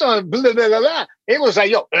 I thought, blah, blah, blah, blah. It was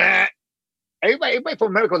like, yo, everybody from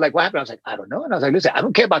America was like, what happened? I was like, I don't know. And I was like, listen, I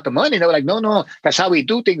don't care about the money. And they were like, no, that's how we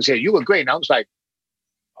do things here. You were great. And I was like,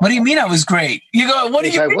 what do you mean I was great? You go, what do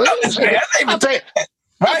you mean I was great?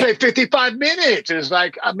 I played 55 minutes. It's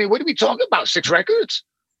like, I mean, what are we talking about? 6 records?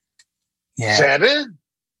 Yeah. 7?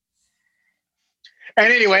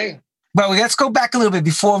 And anyway. Well, let's go back a little bit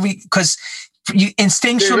because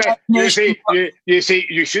instinctual. You see,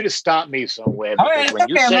 you should have stopped me somewhere. All right, when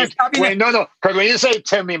because when you say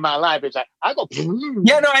 "Tell Me My Life," it's like I go.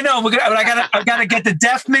 Yeah, no, I know. But I gotta get the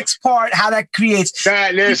Death Mix part. How that creates.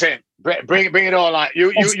 Listen, bring it all on.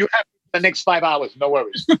 You the next 5 hours. No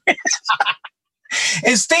worries.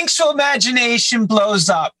 Instinctual imagination blows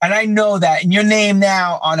up. And I know that. And your name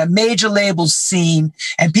now on a major label scene.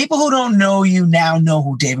 And people who don't know you now know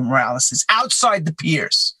who David Morales is outside the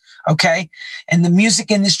peers. Okay. And the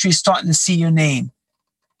music industry is starting to see your name.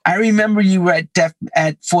 I remember you were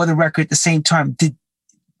at For the Record at the same time.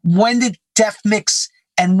 When did Def Mix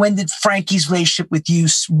and when did Frankie's relationship with you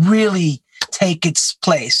really take its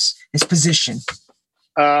place, its position?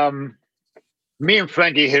 Me and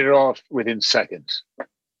Frankie hit it off within seconds.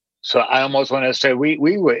 So I almost want to say we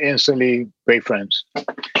were instantly great friends.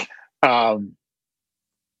 Of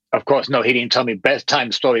course, no, he didn't tell me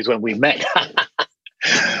bedtime stories when we met.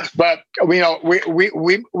 But we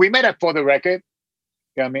met at For the Record.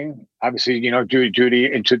 You know what I mean? Obviously,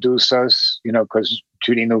 Judy introduced us, because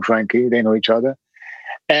Judy knew Frankie. They know each other.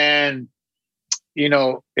 And,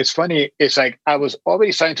 it's funny. It's like I was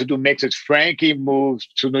already starting to do mixes. Frankie moved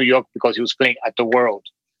to New York because he was playing at the World.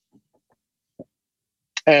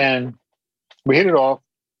 And we hit it off.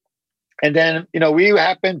 And then, we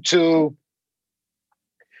happened to,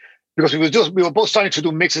 because we were both starting to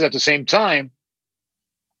do mixes at the same time.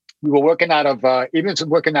 We were working out of,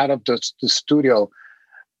 the studio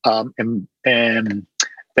and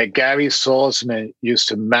that Gary Salzman used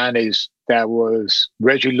to manage. That was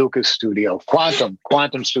Reggie Lucas' studio,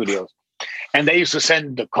 Quantum Studios. And they used to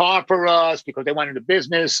send the car for us because they wanted the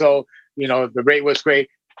business. So, the rate was great.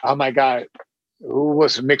 Oh my God. Who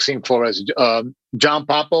was mixing for us? John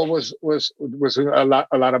Papa was a lot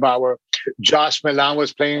of our. Josh Milan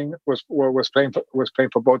was playing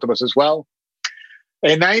for both of us as well.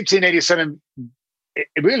 In 1987,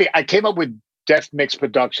 I came up with Def Mix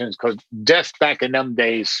Productions because Def back in them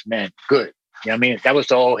days, man, good. You know what I mean? That was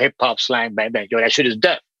the whole hip hop slang back then. Yo, that shit is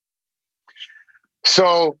Def.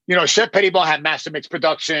 So, Chef Pettibon had Master Mix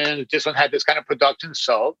Productions. This one had this kind of production.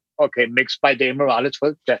 So, okay, mixed by Dave Morales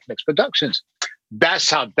for Def Mix Productions. That's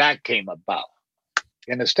how that came about.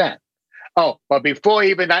 You understand? Oh, but before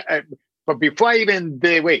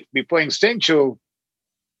Instinctual,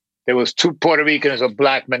 there was 2 Puerto Ricans, a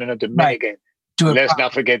black man, and a Dominican. Right. Let's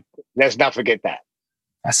not forget that.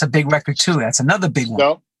 That's a big record too. That's another big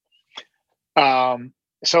one.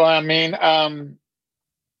 So I mean,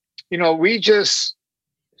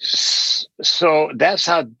 so that's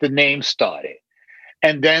how the name started.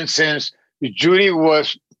 And then since Judy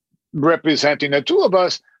was representing the two of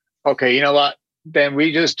us, okay, you know what? Then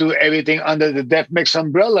we just do everything under the Def Mix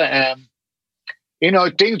umbrella.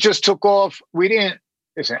 And, things just took off. I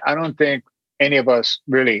don't think any of us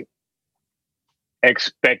really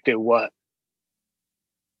expected what,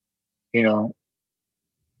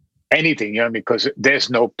 anything, because there's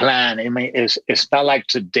no plan. I mean, it's not like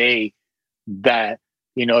today that,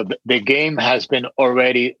 the game has been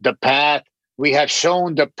already the path. We have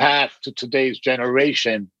shown the path to today's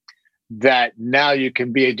generation that now you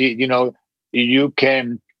can be you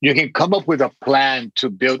can come up with a plan to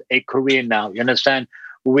build a career now. You understand?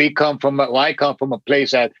 I come from a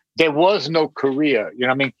place that there was no career. You know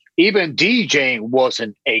what I mean? Even DJing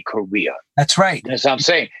wasn't a career. That's right. That's what I'm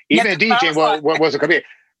saying. Even DJing was a career.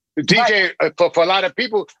 DJ, for a lot of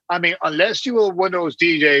people, I mean, unless you were one of those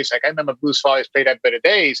DJs, like I remember Bruce Forrest played at Better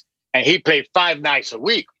Days, and he played 5 nights a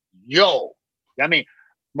week. Yo, I mean,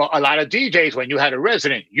 a lot of DJs, when you had a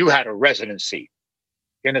resident, you had a residency.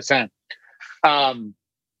 You understand?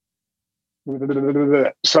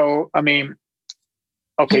 So, I mean,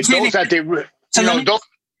 okay, those that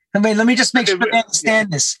they, let me just make sure I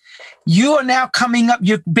understand this. You are now coming up,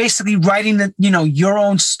 you're basically writing your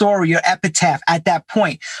own story, your epitaph at that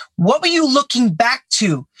point. What were you looking back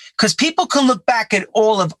to? Because people can look back at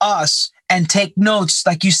all of us and take notes,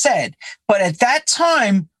 like you said. But at that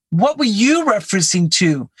time, what were you referencing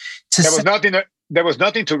to? There was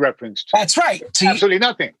nothing to reference to. That's right. Absolutely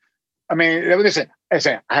nothing. I mean, listen,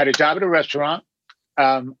 I had a job at a restaurant.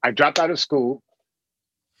 I dropped out of school.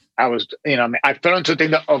 I was, I fell into the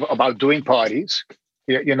thing about doing parties.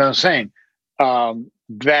 You know what I'm saying?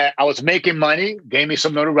 That I was making money, gave me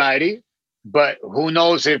some notoriety, but who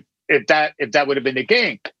knows if that would have been the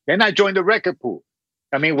game. Then I joined the record pool.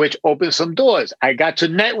 I mean, which opened some doors. I got to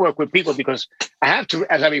network with people because I have to,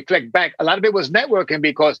 as I reflect back, a lot of it was networking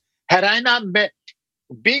because had I not met,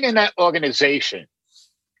 being in that organization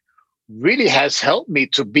really has helped me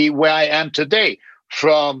to be where I am today.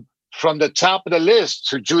 From the top of the list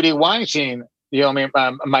to Judy Weinstein,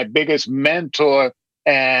 my biggest mentor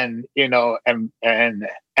and an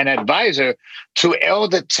advisor, to all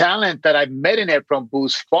the talent that I've met in there, from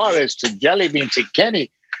Bruce Forrest to Jellybean to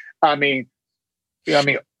Kenny. I mean,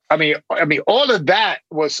 all of that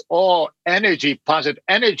was all energy, positive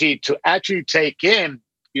energy to actually take in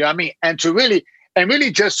You know what I mean? And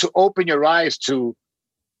really just to open your eyes to,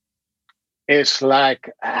 it's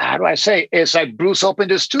like, how do I say? It's like Bruce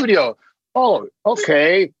opened the studio. Oh,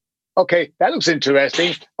 okay. Okay, that looks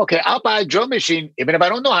interesting. Okay, I'll buy a drum machine, even if I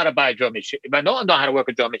don't know how to buy a drum machine. If I don't know how to work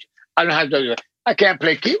a drum machine, I don't know how to do it. I can't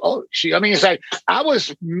play key. Oh, I mean, it's like I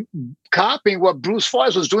was copying what Bruce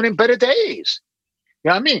Forrest was doing in Better Days. You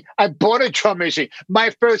know what I mean? I bought a drum machine. My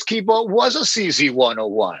first keyboard was a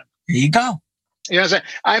CZ101. There you go. You know what I'm saying?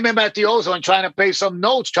 I remember at the Ozone trying to play some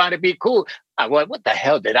notes, trying to be cool. I went, what the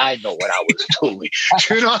hell did I know what I was doing?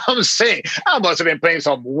 You know what I'm saying? I must have been playing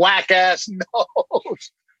some whack ass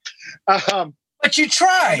notes. But you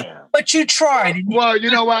tried. But you tried. Well, you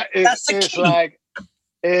know what? It's like,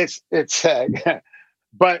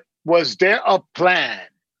 but was there a plan?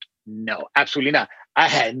 No, absolutely not. I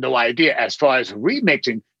had no idea as far as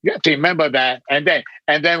remixing. You have to remember that. And then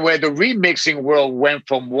where the remixing world went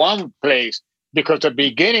from one place, because the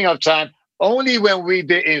beginning of time, only when we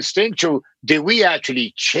did Instinctual did we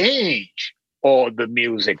actually change all the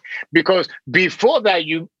music. Because before that,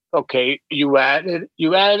 you added,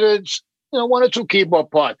 one or two keyboard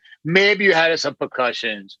parts. Maybe you added some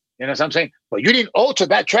percussions. You know what I'm saying? But you didn't alter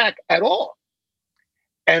that track at all.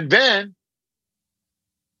 And then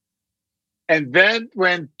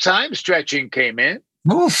when time stretching came in,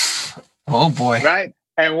 oof. Oh boy. Right?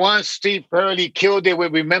 And once Steve Hurley killed it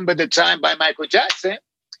with Remember the Time by Michael Jackson,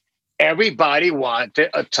 everybody wanted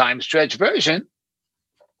a time stretch version.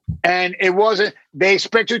 And it wasn't, they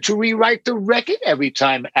expected to rewrite the record every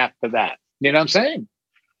time after that. You know what I'm saying?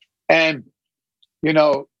 And,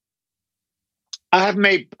 I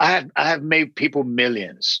have made people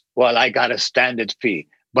millions. Well, I got a standard fee,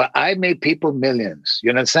 but I made people millions.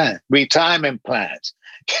 You know what I'm saying? Retirement plans.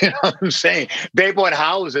 You know what I'm saying? They bought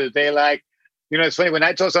houses. They like, it's funny when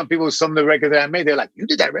I told some people some of the records that I made, they're like, "You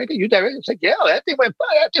did that record? You did that record?" It's like, yeah, that thing went by.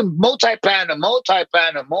 That thing multi-platinum. You know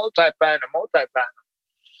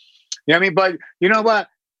what I mean? But you know what?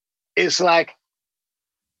 It's like,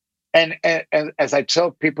 and as I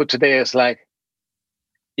tell people today, it's like,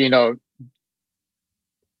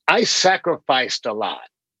 I sacrificed a lot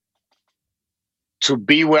to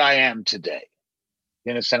be where I am today.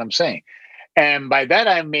 You understand what I'm saying? And by that,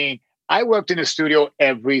 I mean, I worked in the studio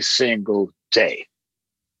every single day.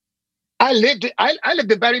 I lived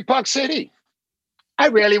in Battery Park City. I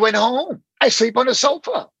rarely went home. I sleep on the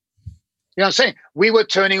sofa. You know what I'm saying? We were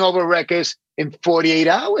turning over records in 48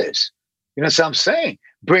 hours. You know what I'm saying?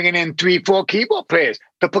 Bringing in 3-4 keyboard players,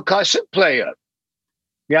 the percussion player.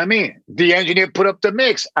 You know what I mean? The engineer put up the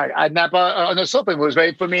mix. I nap on the sofa. It was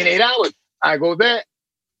ready for me in 8 hours. I go there,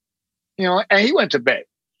 and he went to bed.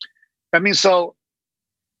 I mean, so,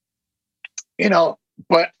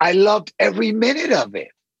 but I loved every minute of it.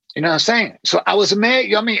 You know what I'm saying? So I was mad.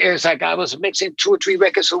 You know what I mean? It's like I was mixing 2 or 3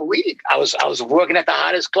 records a week. I was working at the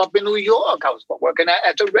hottest club in New York. I was working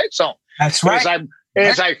at the Red Zone. That's right.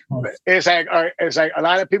 It's like a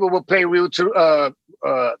lot of people will play reel to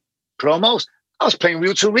promos. I was playing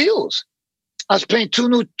reel to reels. I was playing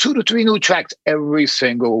 2 to 3 new tracks every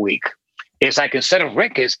single week. It's like instead of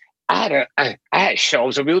records, I had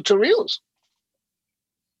shows of reel to reels.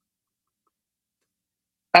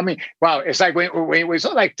 I mean, wow! It's like when we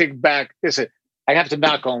sort of like think back. Listen, I have to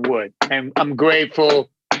knock on wood, and I'm grateful.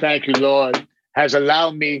 Thank you, Lord, has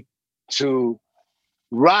allowed me to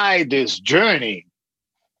ride this journey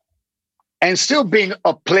and still being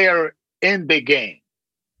a player in the game.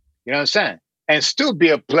 You know what I'm saying? And still be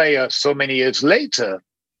a player so many years later.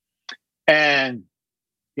 And,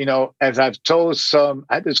 as I've told I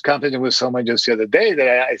had this conversation with someone just the other day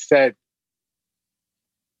that I said,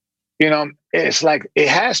 it's like, it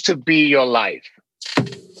has to be your life.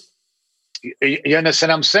 You understand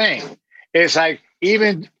what I'm saying? It's like,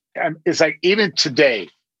 even today,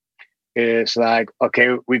 it's like,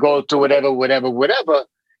 okay, we go through whatever.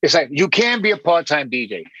 It's like, you can be a part-time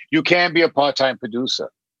DJ. You can be a part-time producer.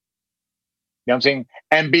 You know what I'm saying?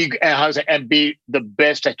 And be the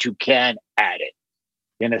best that you can at it.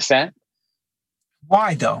 You understand?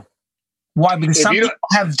 Why though? Why? Because some people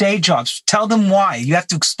have day jobs. Tell them why. You have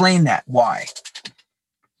to explain that. Why?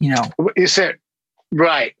 You said,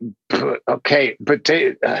 right. Okay. But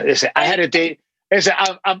listen, I had a day. Listen,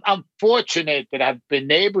 I'm fortunate that I've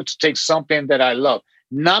been able to take something that I love.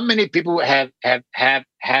 Not many people have had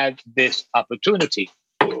this opportunity.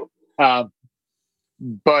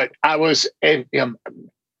 But I was, I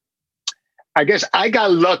guess I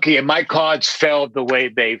got lucky and my cards fell the way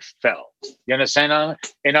they fell. You understand?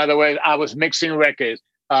 In other words, I was mixing records.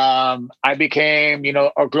 I became,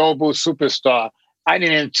 a global superstar. I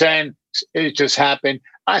didn't intend, it just happened.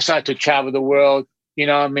 I started to travel the world, You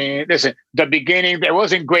know what I mean? Listen, the beginning, there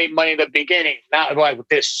wasn't great money in the beginning. Not like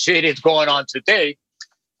this shit is going on today.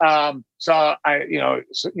 So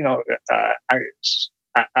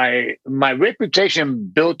my reputation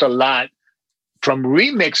built a lot from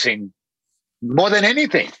remixing more than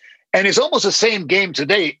anything. And it's almost the same game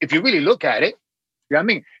today if you really look at it. You know what I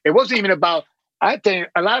mean? It wasn't even about, I think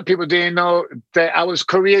a lot of people didn't know that I was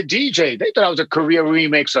career DJ. They thought I was a career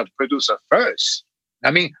remixer producer first. I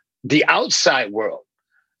mean, the outside world.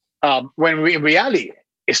 When in reality,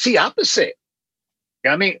 it's the opposite. You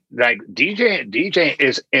know what I mean? Like DJ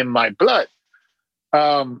is in my blood.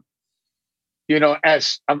 As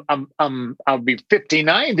I'll be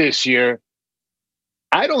 59 this year.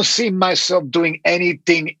 I don't see myself doing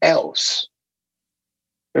anything else.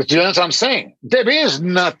 Do you know what I'm saying? There is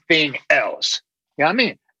nothing else. You know what I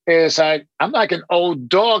mean? It's like, I'm like an old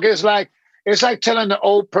dog. It's like telling the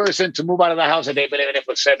old person to move out of the house that they've been living in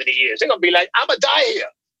for 70 years. They're going to be like, I'm going to die here.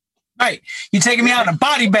 Right. You're taking me out in a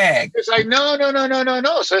body bag. It's like, no.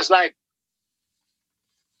 So it's like,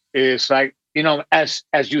 as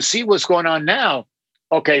you see what's going on now,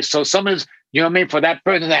 okay, so someone's, you know what I mean? For that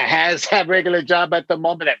person that has that regular job at the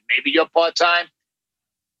moment, that maybe you're part-time.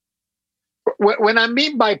 When I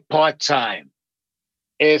mean by part-time,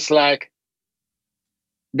 it's like,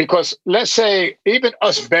 because let's say even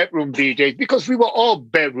us bedroom DJs, because we were all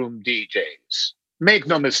bedroom DJs, make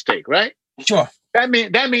no mistake, right? Sure. That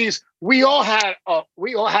means we all had a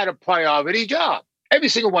priority job. Every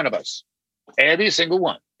single one of us. Every single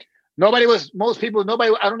one. I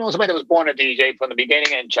don't know somebody that was born a DJ from the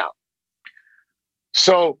beginning and ciao.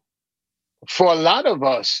 So for a lot of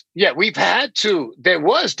us, yeah, we've had to. There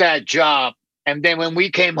was that job, and then when we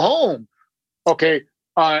came home, okay,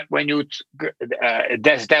 that's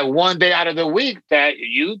that one day out of the week that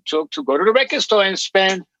you took to go to the record store and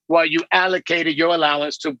spend what you allocated your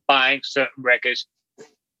allowance to buying certain records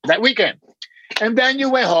that weekend, and then you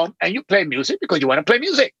went home and you played music because you want to play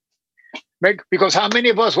music. Because how many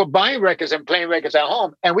of us were buying records and playing records at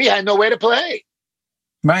home, and we had nowhere to play,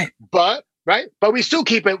 right? But we still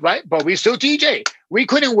keep it, right? But we still DJ. We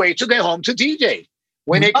couldn't wait to get home to DJ.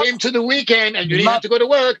 When it came to the weekend and you didn't have to go to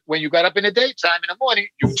work, when you got up in the daytime in the morning,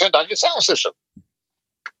 you turned on your sound system.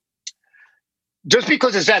 Just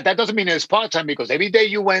because it's that doesn't mean it's part-time, because every day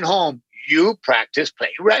you went home, you practiced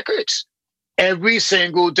playing records. Every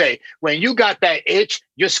single day. When you got that itch,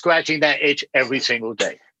 you're scratching that itch every single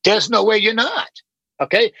day. There's no way you're not.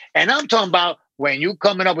 Okay? And I'm talking about when you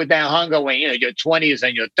coming up with that hunger when your 20s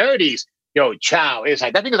and your 30s, yo, chow. It's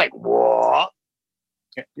like that thing is like, whoa.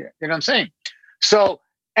 You know what I'm saying? So,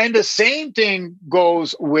 and the same thing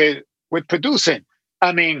goes with producing.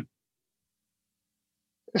 I mean,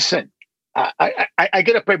 listen, I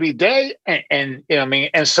get up every day and you know what I mean,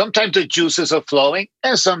 and sometimes the juices are flowing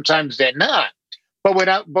and sometimes they're not. But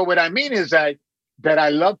what I mean is that I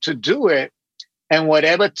love to do it, and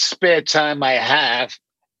whatever spare time I have,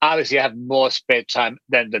 obviously I have more spare time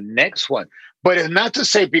than the next one. But it's not to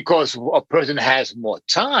say because a person has more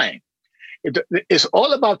time. It's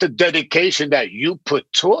all about the dedication that you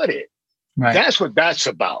put toward it. Right. That's what that's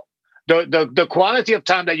about. The quality of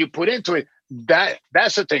time that you put into it,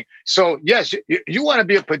 that's the thing. So yes, you want to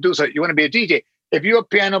be a producer, you want to be a DJ. If you're a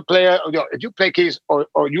piano player, or if you play keys, or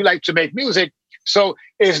you like to make music, so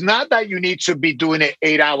it's not that you need to be doing it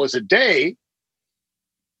 8 hours a day.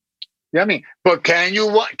 You know what I mean? But can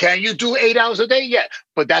you do 8 hours a day? Yeah,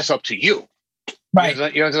 but that's up to you. Right.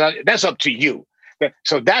 You know, that's up to you.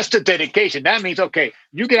 So that's the dedication. That means, okay,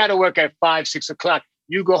 you get out of work at 5, 6 o'clock.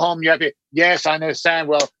 You go home. You have it. Yes, I understand.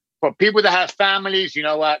 Well, for people that have families, you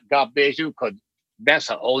know what? God bless you, because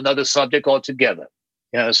that's a whole nother subject altogether.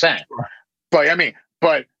 You understand? Sure. But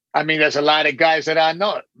I mean, there's a lot of guys that I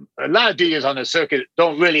know. A lot of DJs on the circuit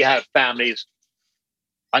don't really have families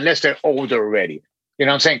unless they're older already. You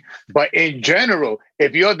know what I'm saying? But in general,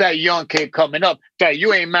 if you're that young kid coming up, that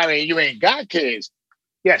you ain't married, you ain't got kids,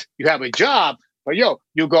 yes, you have a job, but you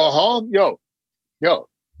go home, you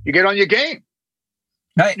get on your game.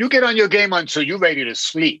 Right. You get on your game until you're ready to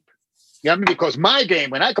sleep. You know what I mean? Because my game,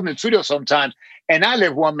 when I come in the studio sometimes, and I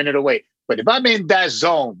live 1 minute away, but if I'm in that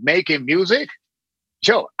zone making music,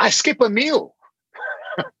 I skip a meal.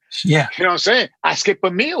 Yeah. You know what I'm saying? I skip a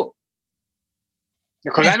meal.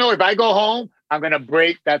 Because I know if I go home, I'm going to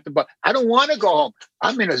break that. But I don't want to go home.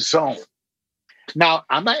 I'm in a zone. Now,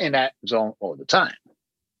 I'm not in that zone all the time.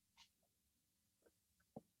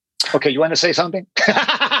 Okay, you want to say something?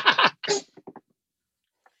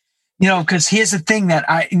 Because here's the thing that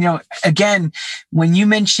again, when you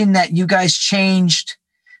mentioned that you guys changed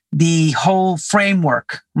the whole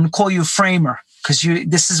framework, I'm going to call you a framer because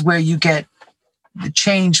this is where you get the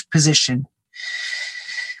change position.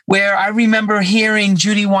 where I remember hearing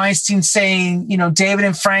Judy Weinstein saying, David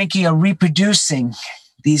and Frankie are reproducing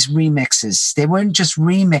these remixes. They weren't just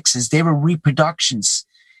remixes, they were reproductions.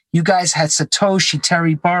 You guys had Satoshi,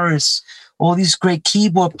 Terry Burris, all these great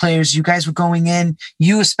keyboard players. You guys were going in,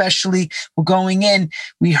 you especially were going in.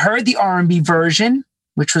 We heard the R&B version,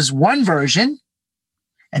 which was one version,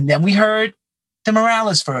 and then we heard the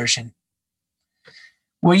Morales version.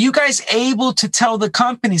 Were you guys able to tell the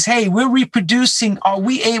companies, hey, we're reproducing,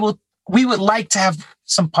 we would like to have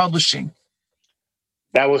some publishing?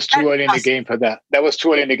 That was too early in the game for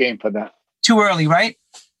that. Too early, right?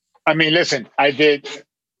 I mean, listen, I did,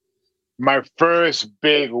 my first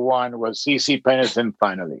big one was CeCe Peniston,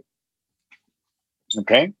 Finally.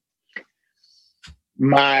 Okay?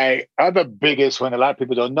 My other biggest one, a lot of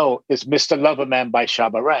people don't know, is Mr. Loverman by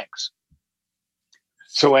Shabba Ranks.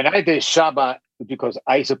 So when I did Shabba, because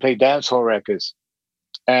I used to play dancehall records,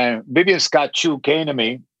 and Vivian Scott Chu came to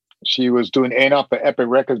me. She was doing A&R for Epic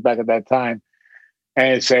Records back at that time,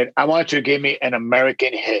 and said, I want you to give me an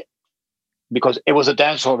American hit, because it was a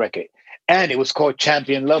dancehall record, and it was called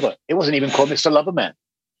Champion Lover. It wasn't even called Mr. Loverman.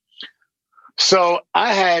 So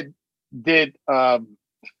I did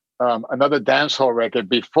another dancehall record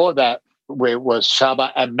before that, where it was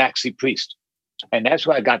Shabba and Maxi Priest, and that's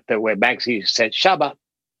where I got where Maxi said Shabba.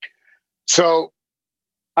 So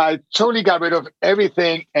I totally got rid of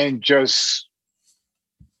everything and just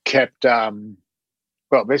kept,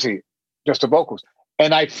 basically just the vocals.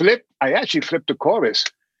 And I actually flipped the chorus,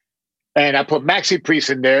 and I put Maxi Priest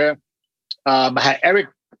in there. I had Eric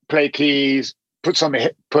play keys, put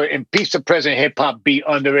Impeach the President hip hop beat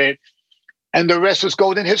under it, and the rest was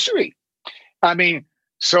golden history. I mean,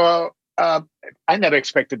 so I never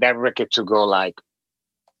expected that record to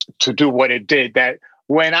do what it did. That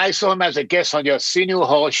when I saw him as a guest on your Arsenio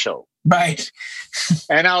Hall show, right?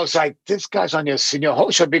 And I was like, this guy's on your Arsenio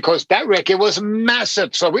Hall show, because that record was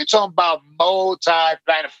massive. So we're talking about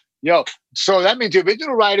multi-platinum. So that means the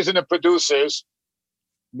original writers and the producers,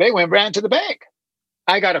 they ran to the bank.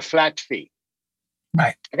 I got a flat fee.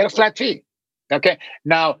 Right. I got a flat fee. Okay.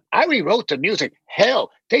 Now, I rewrote the music.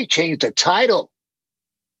 Hell, they changed the title.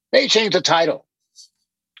 Oh,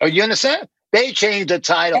 you understand? They changed the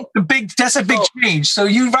title. That's a big change. So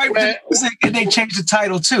you write the music and they changed the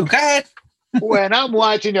title too. Go ahead. When I'm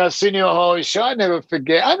watching your Arsenio Hall show, I'll never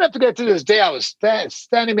forget to this day, I was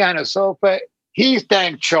standing behind a sofa. He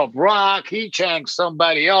thanked Chubb Rock. He thanked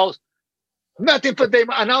somebody else. Nothing for them.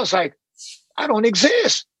 And I was like, I don't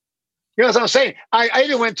exist. You know what I'm saying? I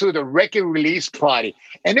even went to the record release party,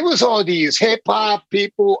 and it was all these hip hop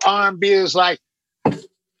people, R&B. It was like,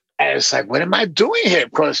 what am I doing here?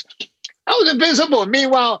 Because I was invisible.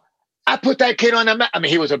 Meanwhile, I put that kid on the map. I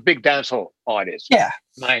mean, he was a big dancehall artist. Yeah.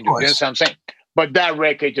 Mind you, you know what I'm saying? But that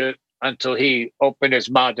record, until he opened his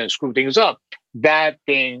mouth and screwed things up, that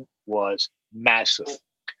thing was massive.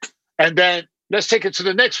 And then let's take it to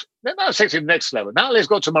the next level. Now let's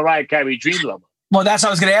go to Mariah Carey, Dream Lover. Well, that's what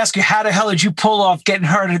I was going to ask you. How the hell did you pull off getting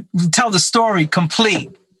her to tell the story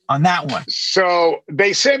complete on that one? So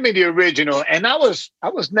they sent me the original, and I was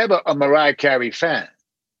never a Mariah Carey fan.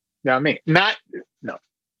 You know what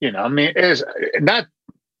I mean? It's not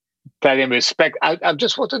that in respect. I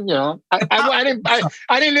just wasn't,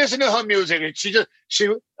 I didn't listen to her music.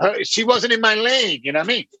 She wasn't in my lane. You know what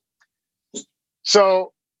I mean?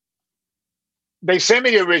 So they sent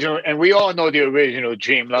me the original, and we all know the original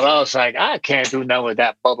Dream Lover. I was like, I can't do nothing with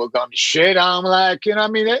that bubblegum shit. I'm like, you know what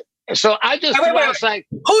I mean? So I just was like,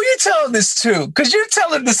 who you telling this to? Because you're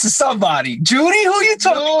telling this to somebody. Judy, who you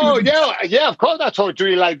talking to? Oh, yeah, of course I told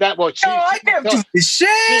Judy like that. Well, I can't do this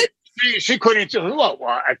shit. She couldn't do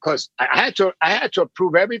because I had to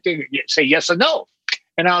approve everything, say yes or no.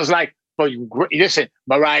 And I was like, but listen,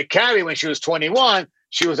 Mariah Carey, when she was 21,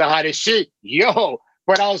 she was the hottest shit.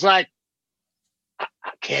 But I was like,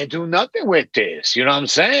 I can't do nothing with this. You know what I'm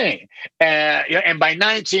saying? And by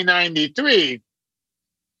 1993,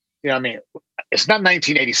 you know what I mean? It's not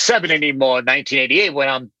 1987 anymore, 1988,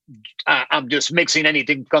 when I'm just mixing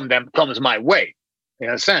anything comes my way. You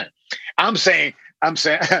know what I'm saying?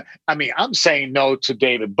 I'm saying no to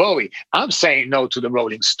David Bowie. I'm saying no to the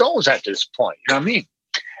Rolling Stones at this point. You know what I mean?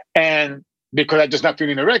 And because I'm just not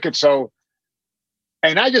feeling the record. So,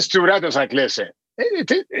 and I just threw it out. I was like, listen,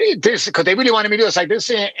 this, because they really wanted me to do it. It's like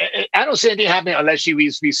this. I don't see anything happening unless she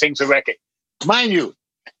re-sings the record. Mind you,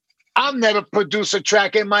 I've never produced a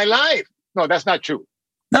track in my life. No, that's not true.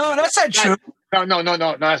 No, that's not true.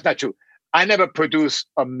 No, that's not true. I never produced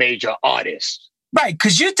a major artist. Right,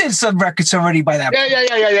 because you did some records already by that point.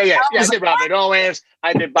 Yeah. I did Robert Owens.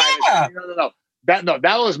 I did Byron. Yeah. No.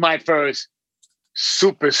 That was my first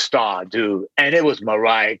superstar, dude, and it was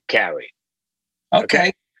Mariah Carey.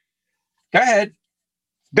 Okay. Go ahead.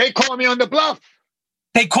 They called me on the bluff.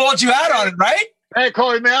 They called you out on it, right? They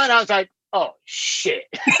called me out. I was like, oh, shit.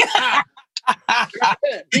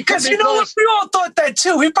 Because you know what? We all thought that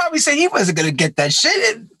too. We probably said he wasn't going to get that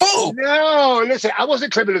shit. And boom. No, listen, I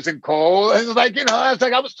wasn't Clippers and Cole. It was like,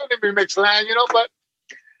 I was still in remix land, but.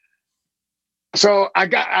 So I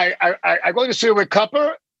go to the studio with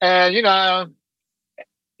Cupper, and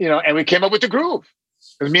and we came up with the groove.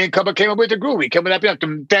 Me and Cupper came up with the groove. We came up with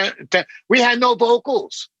that. We had no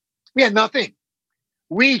vocals. We had nothing.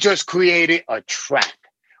 We just created a track.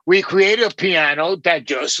 We created a piano that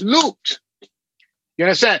just looped. You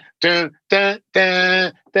understand? Dun, dun,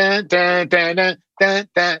 dun, dun, dun, dun, dun, dun,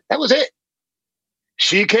 dun. That was it.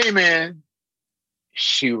 She came in.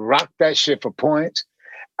 She rocked that shit for points.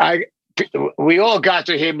 We all got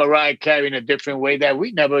to hear Mariah Carey in a different way that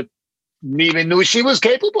we never even knew she was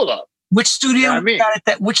capable of. Which studio?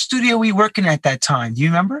 Which studio were you working at that time? Do you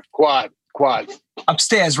remember? Quad.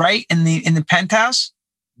 Upstairs, right in the penthouse.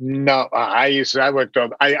 No, we used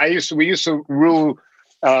to rule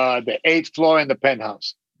the 8th floor in the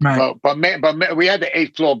penthouse. Right. But we had the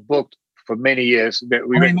 8th floor booked for many years.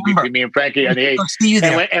 Me and Frankie on the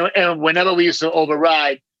 8th. And whenever we used to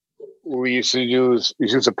override, we used to use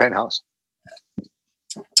a penthouse.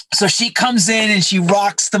 So she comes in and she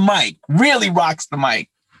rocks the mic. Really rocks the mic.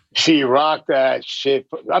 She rocked that shit.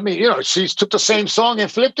 I mean, she took the same song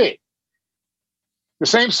and flipped it. The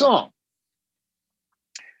same song.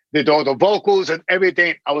 Did all the vocals and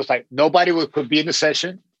everything. I was like, nobody could be in the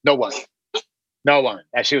session. No one.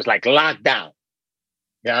 And she was like locked down.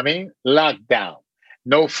 You know what I mean? Locked down.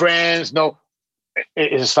 No friends. No.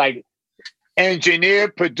 It's like engineer,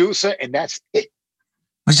 producer, and that's it. It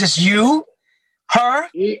was just you, her,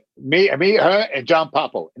 me, her, and John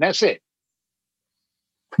Papo, and that's it.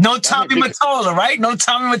 No Tommy Mottola, right? No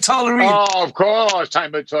Tommy Mottola either. Oh, of course, Tommy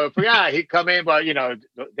Mottola. Yeah, he'd come in, but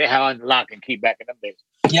they had on lock and key back in them days.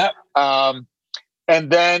 Yep.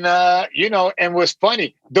 And then and what's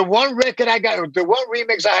funny, the one record the one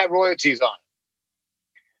remix I had royalties on,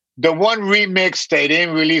 the one remix they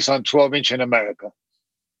didn't release on 12-inch in America.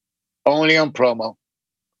 Only on promo.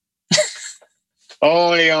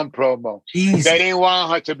 Only on promo. Jeez. They didn't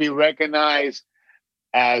want her to be recognized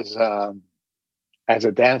as a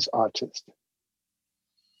dance artist.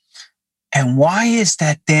 And why is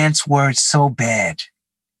that dance word so bad?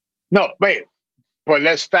 No, wait. But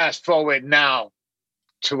let's fast forward now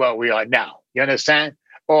to what we are now. You understand?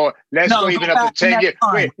 Or let's go even up to 10 years.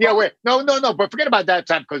 Wait. No. But forget about that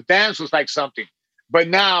time, because dance was like something. But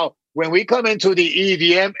now, when we come into the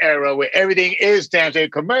EDM era where everything is dance and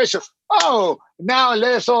commercial, now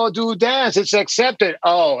let's all do dance. It's accepted.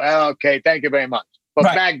 Oh, okay. Thank you very much. But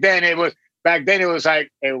back then it was like,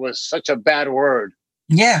 it was such a bad word.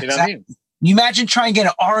 Yeah. You know what I mean? You imagine trying to get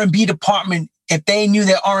an R&B department. If they knew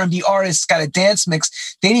that R&B artists got a dance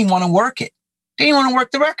mix, they didn't want to work it. They didn't want to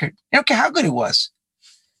work the record. They don't care how good it was.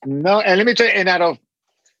 No, and let me tell you, I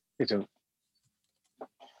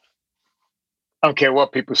don't care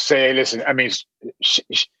what people say. Listen, I mean,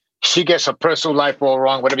 she gets her personal life all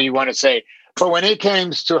wrong, whatever you want to say. But when it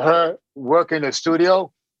comes to her working in the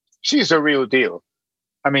studio, she's the real deal.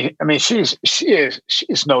 I mean, she's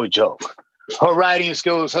no joke. Her writing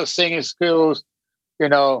skills, her singing skills,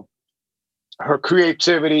 her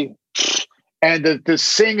creativity, and the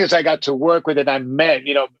singers I got to work with that I met,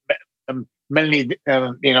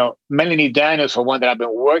 Melanie Daniels, for one, that I've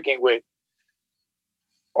been working with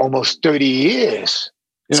almost 30 years.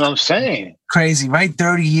 You know what I'm saying? Crazy, right?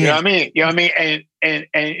 30 years. You know what I mean?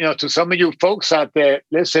 And to some of you folks out there,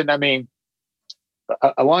 listen, I mean,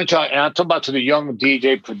 I want y'all, and I'm talking about to the young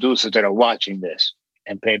DJ producers that are watching this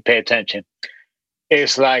and pay attention.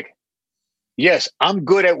 It's like, yes, I'm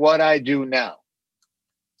good at what I do now,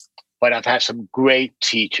 but I've had some great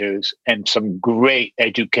teachers and some great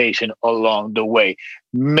education along the way.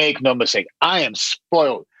 Make no mistake, I am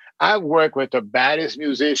spoiled. I work with the baddest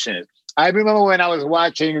musicians. I remember when I was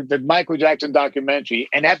watching the Michael Jackson documentary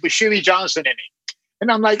and had Bashiri Johnson in it.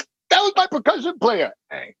 And I'm like, that was my percussion player.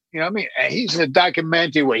 You know what I mean? And he's in a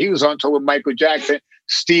documentary where he was on tour with Michael Jackson,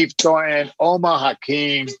 Steve Thornton, Omar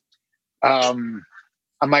Hakim.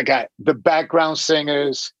 Oh my God, the background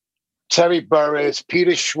singers, Terry Burris,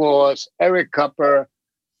 Peter Schwartz, Eric Cupper.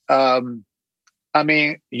 I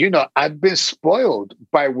mean, I've been spoiled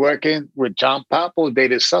by working with John Papo,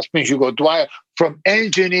 David Sussman, Hugo Dwyer, from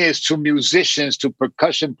engineers to musicians to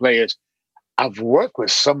percussion players. I've worked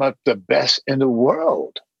with some of the best in the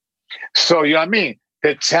world. So, you know what I mean?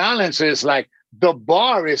 The talent is like, the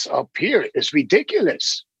bar is up here. It's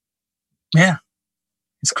ridiculous. Yeah.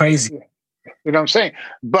 It's crazy. You know what I'm saying?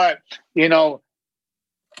 But, you know,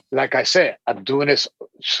 like I said, I'm doing this.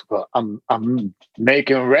 I'm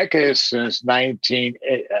making records since editing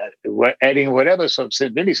whatever. So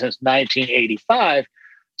really since 1985.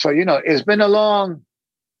 So, you know, it's been a long,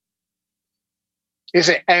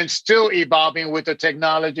 and still evolving with the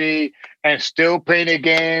technology and still playing the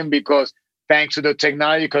game because thanks to the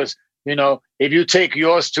technology, because, you know, if you take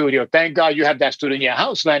your studio, thank God you have that studio in your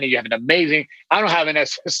house, Lanny. You have an amazing, I don't have an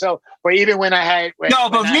SSL, but even when I had.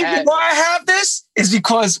 The reason why I have this is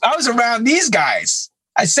because I was around these guys.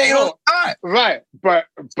 I say it all the time. Right. But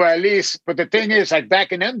at least, but the thing is, like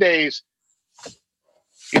back in them days,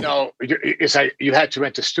 you know, it's like you had to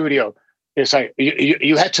rent a studio. It's like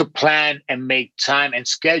you had to plan and make time and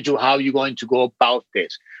schedule how you're going to go about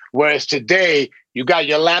this. Whereas today, you got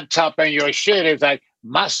your laptop and your shit. It's like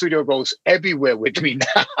my studio goes everywhere with me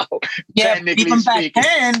now. Yeah, even back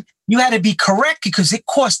then, you had to be correct because it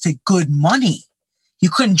costed good money. You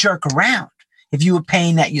couldn't jerk around if you were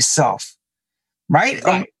paying that yourself, right?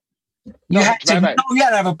 Right. You had to know, you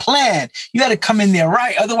had to have a plan. You had to come in there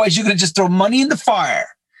right. Otherwise, you're going to just throw money in the fire.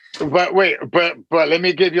 But wait, but let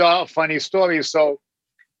me give you all a funny story. So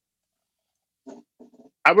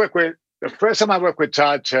the first time I worked with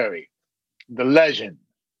Todd Terry, the legend.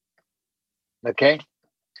 Okay.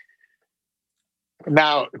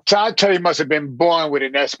 Now, Todd Terry must have been born with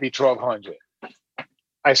an SP1200.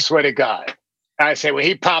 I swear to God. I say when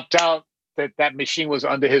he popped out, that machine was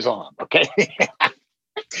under his arm. Okay.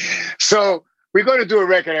 So we're going to do a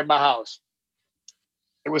record at my house.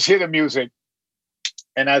 It was Hear the Music.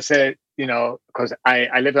 And I said, you know, because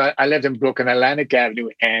I lived in Brooklyn, Atlantic Avenue,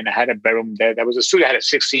 and I had a bedroom there. There was a studio. I had a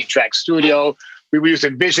 16-track studio. We were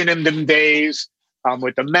using Vision in them days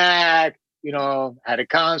with the Mac, you know, had a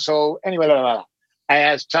console. Anyway, blah, blah, blah. I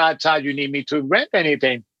asked Todd, you need me to rent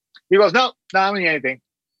anything? He goes, no, I don't need anything.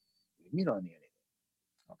 You don't need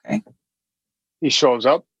anything. Okay. She shows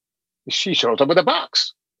up with a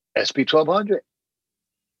box, SP1200.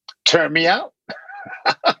 Turn me out.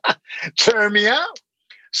 Turn me out.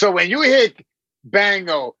 So when you hit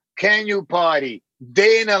Bango, Can You Party,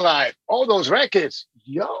 Day in the Life, all those records,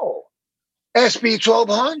 yo,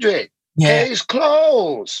 SP1200, case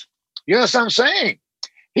closed. You know what I'm saying?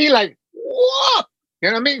 He like, what? You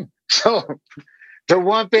know what I mean? So the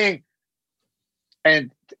one thing, and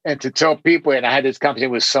to tell people, and I had this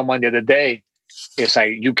conversation with someone the other day, it's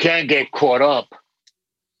like you can't get caught up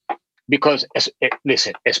because,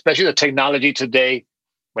 listen, especially the technology today,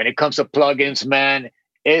 when it comes to plugins, man,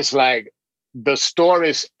 it's like the store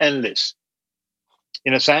is endless.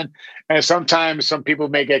 You understand? And sometimes some people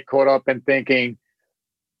may get caught up in thinking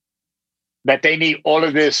that they need all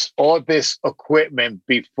this equipment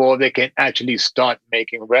before they can actually start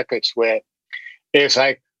making records, where it's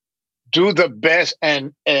like do the best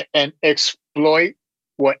and exploit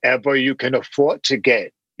whatever you can afford to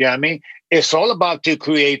get. You know what I mean? It's all about the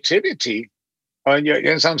creativity. You know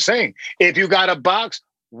what I'm saying? If you got a box,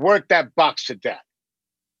 work that box to death.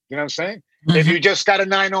 You know what I'm saying? Mm-hmm. If you just got a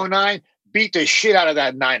 909, beat the shit out of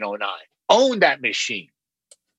that 909. Own that machine.